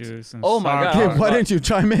sock We gotta talks. do some. Oh my God. Gabe, why didn't you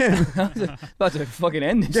chime in? about to fucking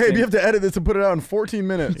end this. Gabe, thing. you have to edit this and put it out in 14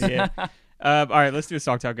 minutes. Yeah. All right, let's do a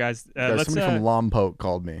sock talk, guys. Guys, somebody from Lompoc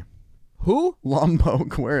called me. Who?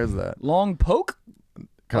 Lompoc, where is that? Long Poke?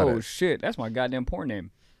 Cut Oh it. shit, that's my goddamn porn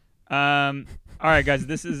name. All right, guys.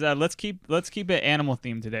 This is let's keep it animal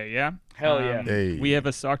themed today. Yeah. Hell yeah. Hey. We have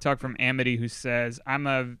a sock talk from Amity who says, "I'm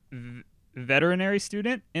a veterinary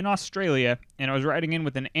student in Australia, and I was writing in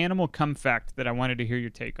with an animal cum fact that I wanted to hear your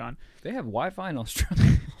take on." They have Wi-Fi in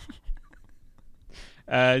Australia.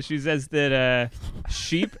 She says that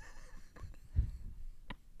sheep.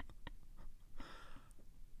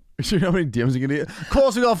 You sure how many DMs you can get? Of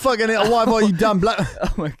course we got fucking Wi-Fi, you dumb black.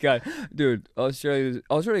 Oh my god, dude!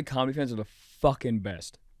 Australia comedy fans are the fucking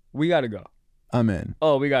best. We gotta go. I'm in.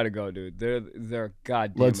 Oh, we gotta go, dude. They're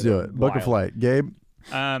goddamn. Let's do it. Book a flight. Gabe?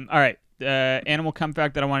 All right. Animal cum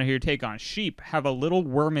fact that I want to hear your take on. Sheep have a little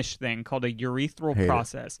wormish thing called a urethral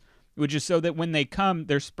process, which is so that when they come,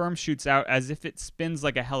 their sperm shoots out as if it spins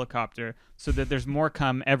like a helicopter so that there's more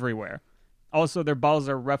cum everywhere. Also, their balls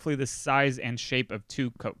are roughly the size and shape of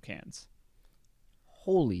 2 Coke cans.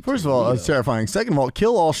 Holy. First of all, that's terrifying. Second of all,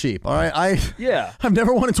 kill all sheep. All right, I've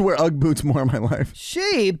never wanted to wear UGG boots more in my life.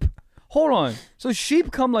 Sheep? Hold on. So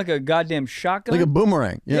sheep come like a goddamn shotgun? Like a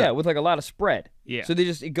boomerang. Yeah, with like a lot of spread. Yeah. So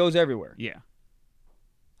it goes everywhere. Yeah.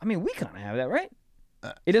 I mean, we kind of have that, right?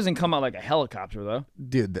 It doesn't come out like a helicopter, though.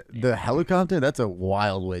 Dude, the helicopter, that's a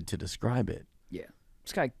wild way to describe it. Yeah.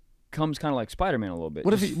 This guy comes kind of like Spider-Man a little bit.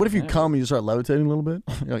 What if you come and you start levitating a little bit?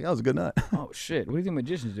 You're like, that was a good night. Oh, shit. What do you think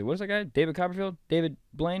magicians do? What's that guy? David Copperfield? David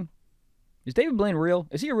Blaine? Is David Blaine real?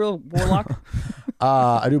 Is he a real warlock?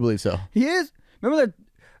 I do believe so. He is? Remember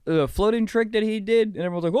that floating trick that he did? And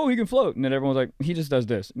everyone's like, oh, he can float. And then everyone's like, he just does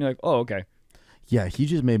this. And you're like, oh, okay. Yeah, he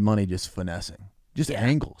just made money just finessing. Just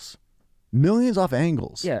angles. Millions off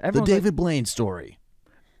angles. Yeah. The David Blaine story.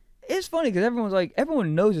 It's funny because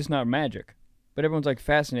everyone knows it's not magic. But everyone's like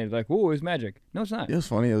fascinated, like, "Whoa, it's magic." No, it's not. It was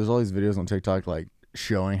funny. There's all these videos on TikTok like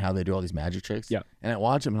showing how they do all these magic tricks. Yeah. And I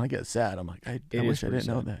watch them and I get sad. I'm like, I wish I didn't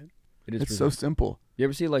know that. It's so simple. You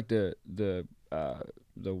ever see like the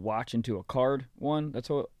watch into a card one? That's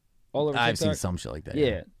all over TikTok. I've seen some shit like that.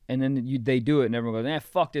 Yeah. And then they do it, and everyone goes,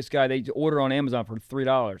 fuck this guy. They order on Amazon for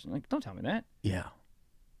 $3. I'm like, don't tell me that. Yeah.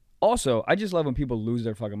 Also, I just love when people lose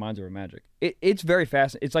their fucking minds over magic. It's very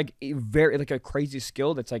fast. It's like very like a crazy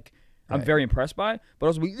skill that's like. I'm very impressed by, but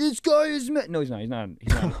also this guy is no, he's not. He's not.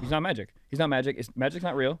 He's not magic. He's not magic. Magic's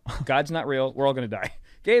not real. God's not real. We're all gonna die.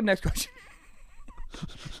 Gabe, next question.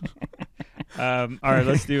 All right,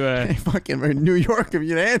 let's do a fucking New York if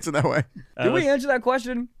you answer that way. Did we answer that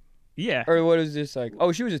question? Yeah. Or what is this like?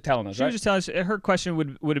 Oh, she was just telling us. She was just telling us. Her question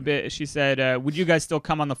would have been. She said, "Would you guys still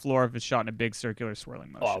come on the floor if it's shot in a big circular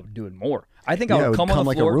swirling motion?" Oh, I would do it more. I think I would come on the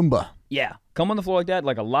like floor a Roomba. Yeah, come on the floor like that,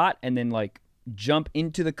 like a lot, and then like jump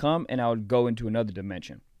into the cum, and I would go into another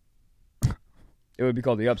dimension. It would be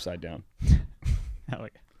called the upside down.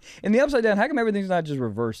 In the upside down, how come everything's not just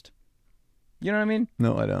reversed? You know what I mean?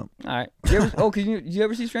 No, I don't. All right. Did you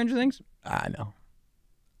ever see Stranger Things? I know.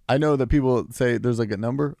 I know that people say there's like a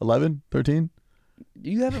number, 11, 13.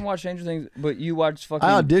 You haven't watched Stranger Things, but you watched fucking...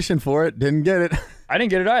 I auditioned for it, didn't get it. I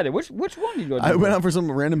didn't get it either. Which one did you go to? I went out for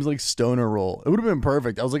some random like stoner role. It would have been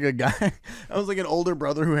perfect. I was like a guy. I was like an older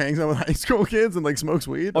brother who hangs out with high school kids and like smokes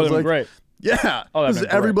weed. Oh, I was that'd like, be great. Yeah. Oh, this is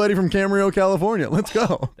everybody from Camarillo, California. Let's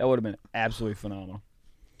go. That would have been absolutely phenomenal.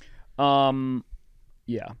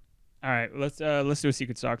 Yeah. All right, let's do a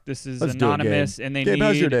secret sock. This is Let's do it, anonymous, Gabe. and they Gabe, need.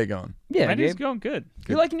 how's your day going? Yeah, My day's Gabe. going good.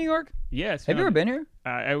 You like New York? Yes. Have you ever been here?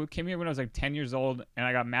 I came here when I was like 10 years old, and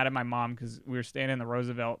I got mad at my mom because we were staying in the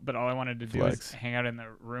Roosevelt, but all I wanted to do was Flex. hang out in the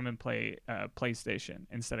room and play PlayStation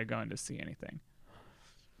instead of going to see anything.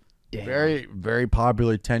 Damn. Very, very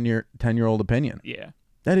popular 10-year-old opinion. Yeah.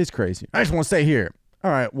 That is crazy. I just want to say here. All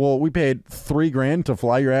right, well, we paid $3,000 to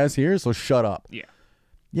fly your ass here, so shut up. Yeah.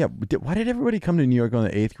 Yeah, why did everybody come to New York on the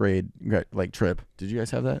 8th grade like trip? Did you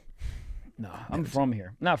guys have that? No, I'm from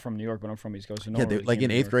here. Not from New York, but I'm from East Coast. So no Yeah, one really like came in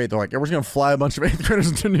to New 8th York. grade, they're like, we're just going to fly a bunch of 8th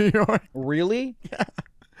graders to New York. Really? Yeah.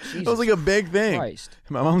 Jesus It was like a big thing. Christ.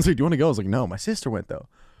 My mom's like, do you want to go? I was like, no, my sister went though.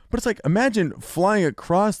 But it's like, imagine flying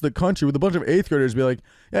across the country with a bunch of 8th graders be like,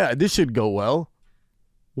 yeah, this should go well.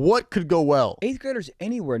 What could go well? 8th graders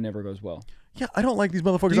anywhere never goes well. Yeah, I don't like these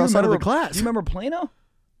motherfuckers Do you outside of the remember- class. Do you remember Plano?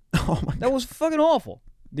 Oh my That was fucking awful.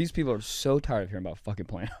 These people are so tired of hearing about fucking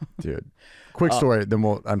Plano. dude. Quick story.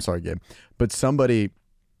 Then I'm sorry, Gabe. But somebody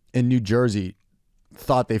in New Jersey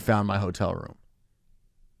thought they found my hotel room.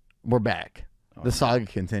 We're back. The saga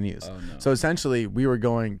continues. Oh, no. So essentially, we were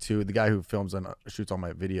going to the guy who films and shoots all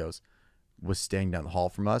my videos was staying down the hall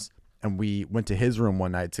from us, and we went to his room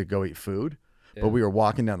one night to go eat food. Yeah. But we were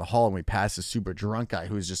walking down the hall and we passed a super drunk guy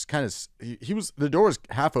who was just kind of he was the door was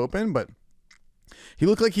half open, but he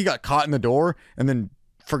looked like he got caught in the door and then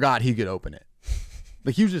forgot he could open it.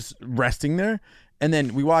 Like he was just resting there. And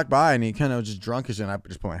then we walked by and he kind of just drunkish, and I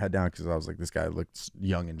just put my head down because I was like, this guy looks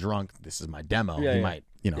young and drunk. This is my demo. Yeah, he yeah. might,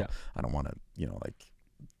 Yeah. I don't want to, like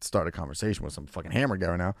start a conversation with some fucking hammer guy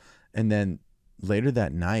right now. And then later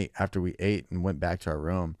that night after we ate and went back to our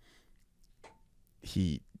room,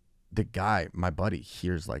 the guy, my buddy,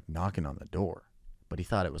 hears like knocking on the door, but he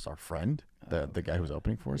thought it was our friend, the guy who was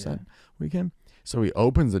opening for us that weekend. So he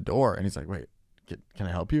opens the door and he's like, wait, can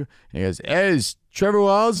I help you? And he goes, hey, is Trevor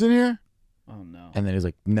Wiles in here? Oh, no. And then he's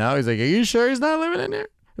like, no. He's like, are you sure he's not living in there? It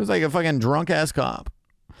was like a fucking drunk ass cop.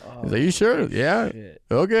 He's like, you sure? Yeah. Shit.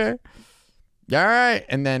 Okay. All right.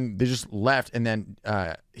 And then they just left. And then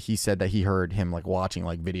he said that he heard him like watching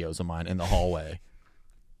like videos of mine in the hallway.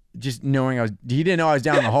 Just knowing he didn't know I was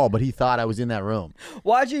down in the hall, but he thought I was in that room.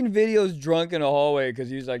 Watching videos drunk in a hallway because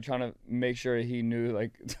he was like trying to make sure he knew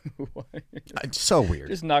like. It's so weird.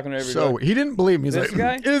 Just knocking on every So door. he didn't believe me. He's This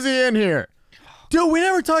like, guy? is he in here? Dude, we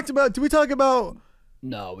never talked about. Did we talk about?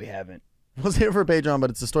 No, we haven't, We'll save it for Patreon, but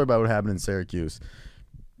it's a story about what happened in Syracuse.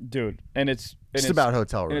 dude. And it's Just about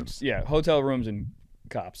hotel and rooms. it's hotel rooms and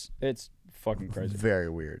cops. It's fucking crazy. Very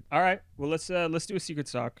weird. All right. Well, let's do a secret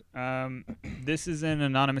sock. This is an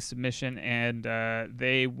anonymous submission, and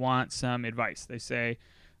they want some advice. They say,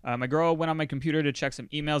 my girl went on my computer to check some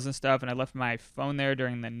emails and stuff, and I left my phone there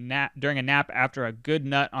during a nap after a good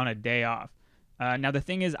nut on a day off. Now the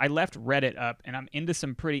thing is, I left Reddit up, and I'm into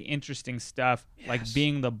some pretty interesting stuff, like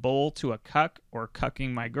being the bull to a cuck or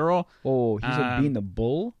cucking my girl. Oh, he said being the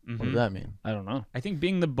bull. What does that mean? I don't know. I think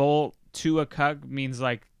being the bull to a cuck means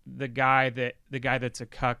like the guy that's a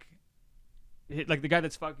cuck, like the guy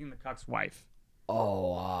that's fucking the cuck's wife.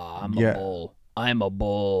 Oh, I'm Yeah. a bull. I'm a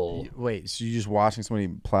bull. Wait, so you just watching somebody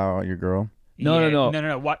plow out your girl?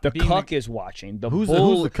 No. What The being cuck is watching. The Who's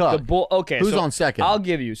bull, the cuck? The bull. Okay, Who's so on second? I'll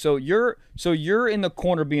give you. So you're in the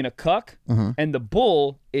corner being a cuck, and the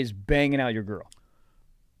bull is banging out your girl.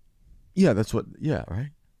 Yeah, that's what. Yeah, right.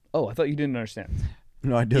 Oh, I thought you didn't understand.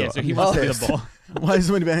 No, I do. Yeah, so he I'm wants to be pissed. the bull. Why is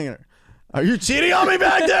somebody banging her? Are you cheating on me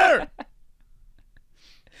back there?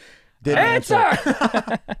 Didn't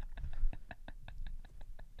Answer.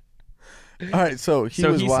 All right, so he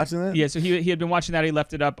was watching that. Yeah, so he had been watching that. He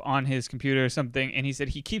left it up on his computer or something, and he said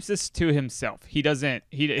he keeps this to himself. She doesn't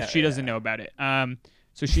know about it.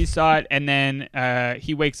 So she saw it, and then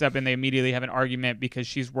he wakes up, and they immediately have an argument because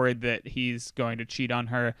she's worried that he's going to cheat on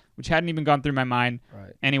her, which hadn't even gone through my mind.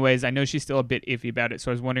 Right. Anyways, I know she's still a bit iffy about it, so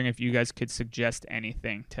I was wondering if you guys could suggest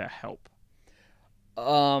anything to help.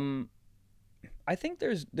 I think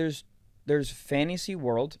there's fantasy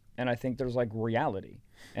world, and I think there's like reality,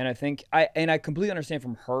 and I think I completely understand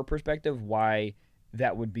from her perspective why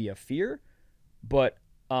that would be a fear, but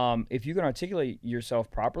if you can articulate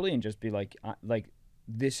yourself properly and just be like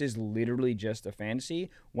this is literally just a fantasy.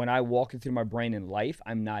 When I walk it through my brain in life,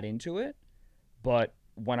 I'm not into it, but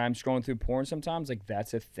when I'm scrolling through porn sometimes, like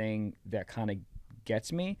that's a thing that kind of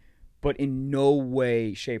gets me. But in no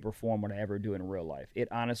way, shape, or form would I ever do it in real life. It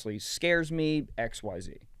honestly scares me,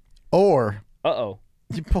 XYZ. Or Uh-oh.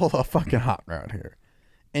 you pull a fucking hot route here,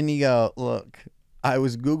 and you go, "Look, I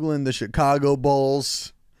was googling the Chicago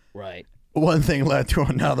Bulls. Right. One thing led to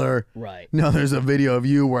another. Right. Now there's a video of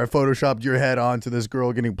you where I photoshopped your head onto this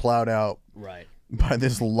girl getting plowed out Right. by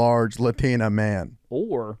this large Latina man."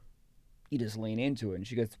 Or You just lean into it, and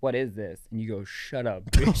she goes, "What is this?" And you go, "Shut up,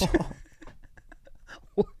 bitch."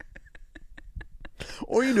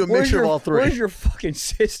 Or you do a mixture of all three. Where's your fucking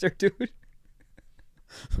sister, dude?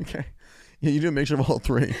 Okay. Yeah, you do a mixture of all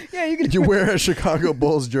three. Yeah, you can. You wear a Chicago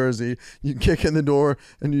Bulls jersey, you kick in the door,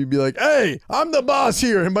 and you'd be like, "Hey, I'm the boss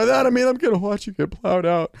here," and by that I mean I'm gonna watch you get plowed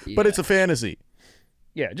out. Yeah. But it's a fantasy.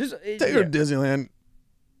 Yeah, just Take her to Disneyland.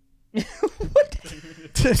 What?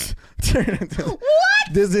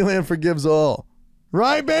 Disneyland forgives all.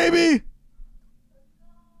 Right, baby?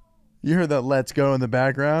 You heard that "Let's Go" in the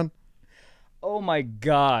background? Oh my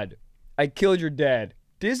God. I killed your dad.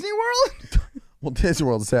 Disney World? Well, Disney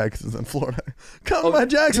World's sad because it's in Florida. Come to my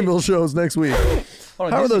Jacksonville shows next week. Hold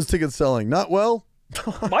on, How are those tickets selling? Not well?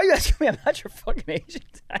 Why are you asking me? I'm not your fucking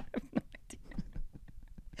agent. I have no idea.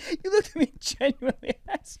 You looked at me and genuinely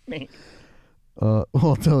asked me. Well,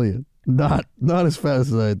 I'll tell you. Not as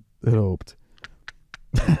fast as I had hoped.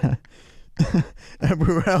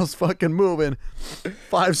 Everywhere else fucking moving.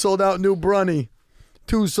 5 sold out New Brunny.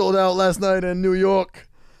 2 sold out last night in New York.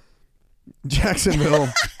 Jacksonville.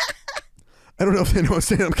 I don't know if they know what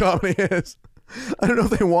stand-up comedy is. I don't know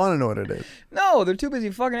if they want to know what it is. No, they're too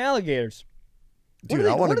busy fucking alligators. Dude,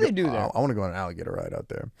 what do they do there? I want to go on an alligator ride out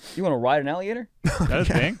there. You want to ride an alligator? That a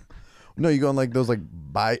thing? No, you go on like those like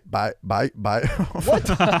bye. What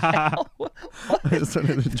the hell? I just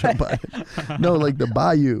started to jump by it. No, like the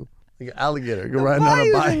bayou. Like an alligator. You're riding on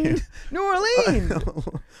a bayou. New Orleans.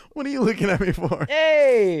 What are you looking at me for?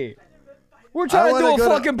 Hey. We're trying to do a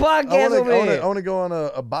fucking podcast over here. I want to go on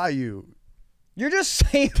a bayou. You're just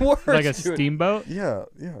saying words. Like a dude. steamboat? Yeah.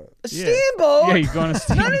 A steamboat? Yeah, you're going to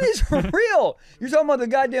steamboat. None of these are real. You're talking about the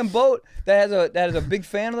goddamn boat that has a big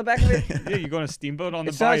fan on the back of it? Yeah, you're going to steamboat on the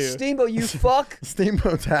It's not bayou. a steamboat, you fuck.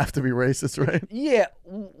 Steamboats have to be racist, right? Yeah.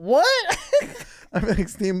 What? I think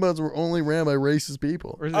steamboats were only ran by racist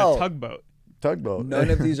people. Or is it a tugboat? Tugboat.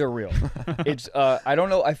 None of these are real. It's I don't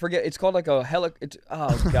know. I forget. It's called like a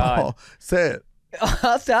oh God. Oh, say it.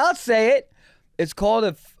 I'll say it. It's called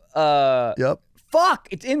a Yep. Fuck.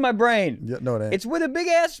 It's in my brain. Yeah, no, it ain't. It's with a big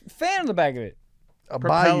ass fan on the back of it. A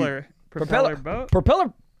bayou. Propeller boat?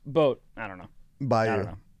 Propeller boat. I don't know. Bayou. I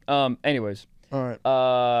don't know. Anyways. All right.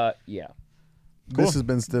 Yeah. Cool. This has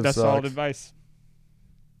been Stiff That's Socks. solid advice.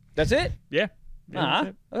 That's it? Yeah. Nah. That's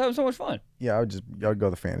it. That was so much fun. Yeah, I'd go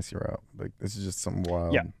the fantasy route. Like this is just some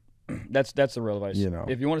wild. Yeah. That's the real advice. You know.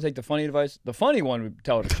 If you want to take the funny advice, the funny one would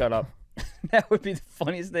tell her to shut up. That would be the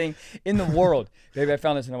funniest thing in the world. Baby, I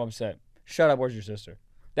found this and I'm upset. Shut up, where's your sister?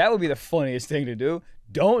 That would be the funniest thing to do.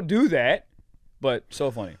 Don't do that, but so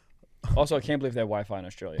funny. Also, I can't believe they have Wi-Fi in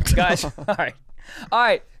Australia. Guys, all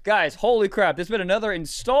right, guys, holy crap. This has been another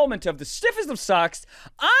installment of the Stiffest of Socks.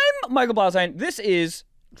 I'm Michael Blau. This is...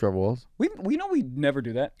 Trevor Walls. We know we never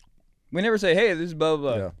do that. We never say, hey, this is blah,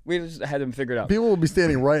 blah, blah. Yeah. We just had them figured out. People will be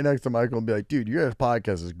standing right next to Michael and be like, dude, your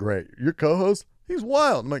podcast is great. Your co-host, he's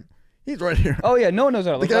wild. I'm like, he's right here. Oh, yeah, no one knows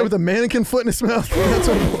how to The look guy like. with the mannequin foot in his mouth. That's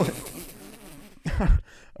what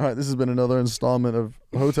All right, this has been another installment of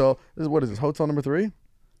Hotel. What is this? Hotel number 3?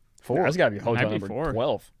 4? That's got to be hotel Might be number 4.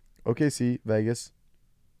 12. OKC, Vegas,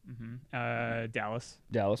 Dallas.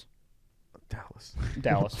 Dallas.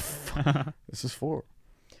 This is 4.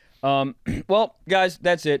 Well, guys,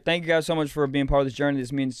 that's it. Thank you guys so much for being part of this journey.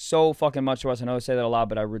 This means so fucking much to us. I know I say that a lot,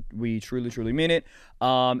 but we truly, truly mean it.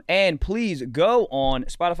 And please go on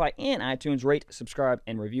Spotify and iTunes, rate, subscribe,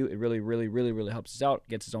 and review. It really, really, really, really helps us out.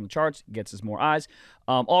 Gets us on the charts, gets us more eyes.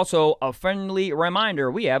 Also, a friendly reminder,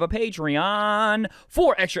 we have a Patreon.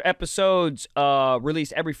 4 extra episodes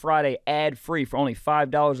released every Friday, ad-free for only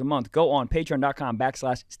 $5 a month. Go on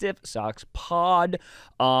patreon.com/stiffsockspod.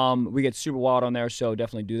 We get super wild on there, so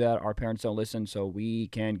definitely do that. Our parents don't listen, so we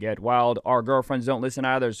can get wild. Our girlfriends don't listen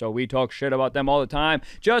either, so we talk shit about them all the time.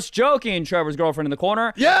 Just joking, Trevor's girlfriend in the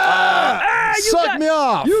corner. Yeah! Suck me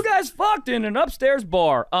off! You guys fucked in an upstairs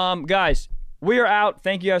bar. Guys, we are out.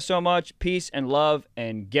 Thank you guys so much. Peace and love,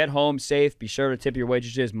 and get home safe. Be sure to tip your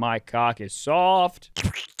waitresses. My cock is soft.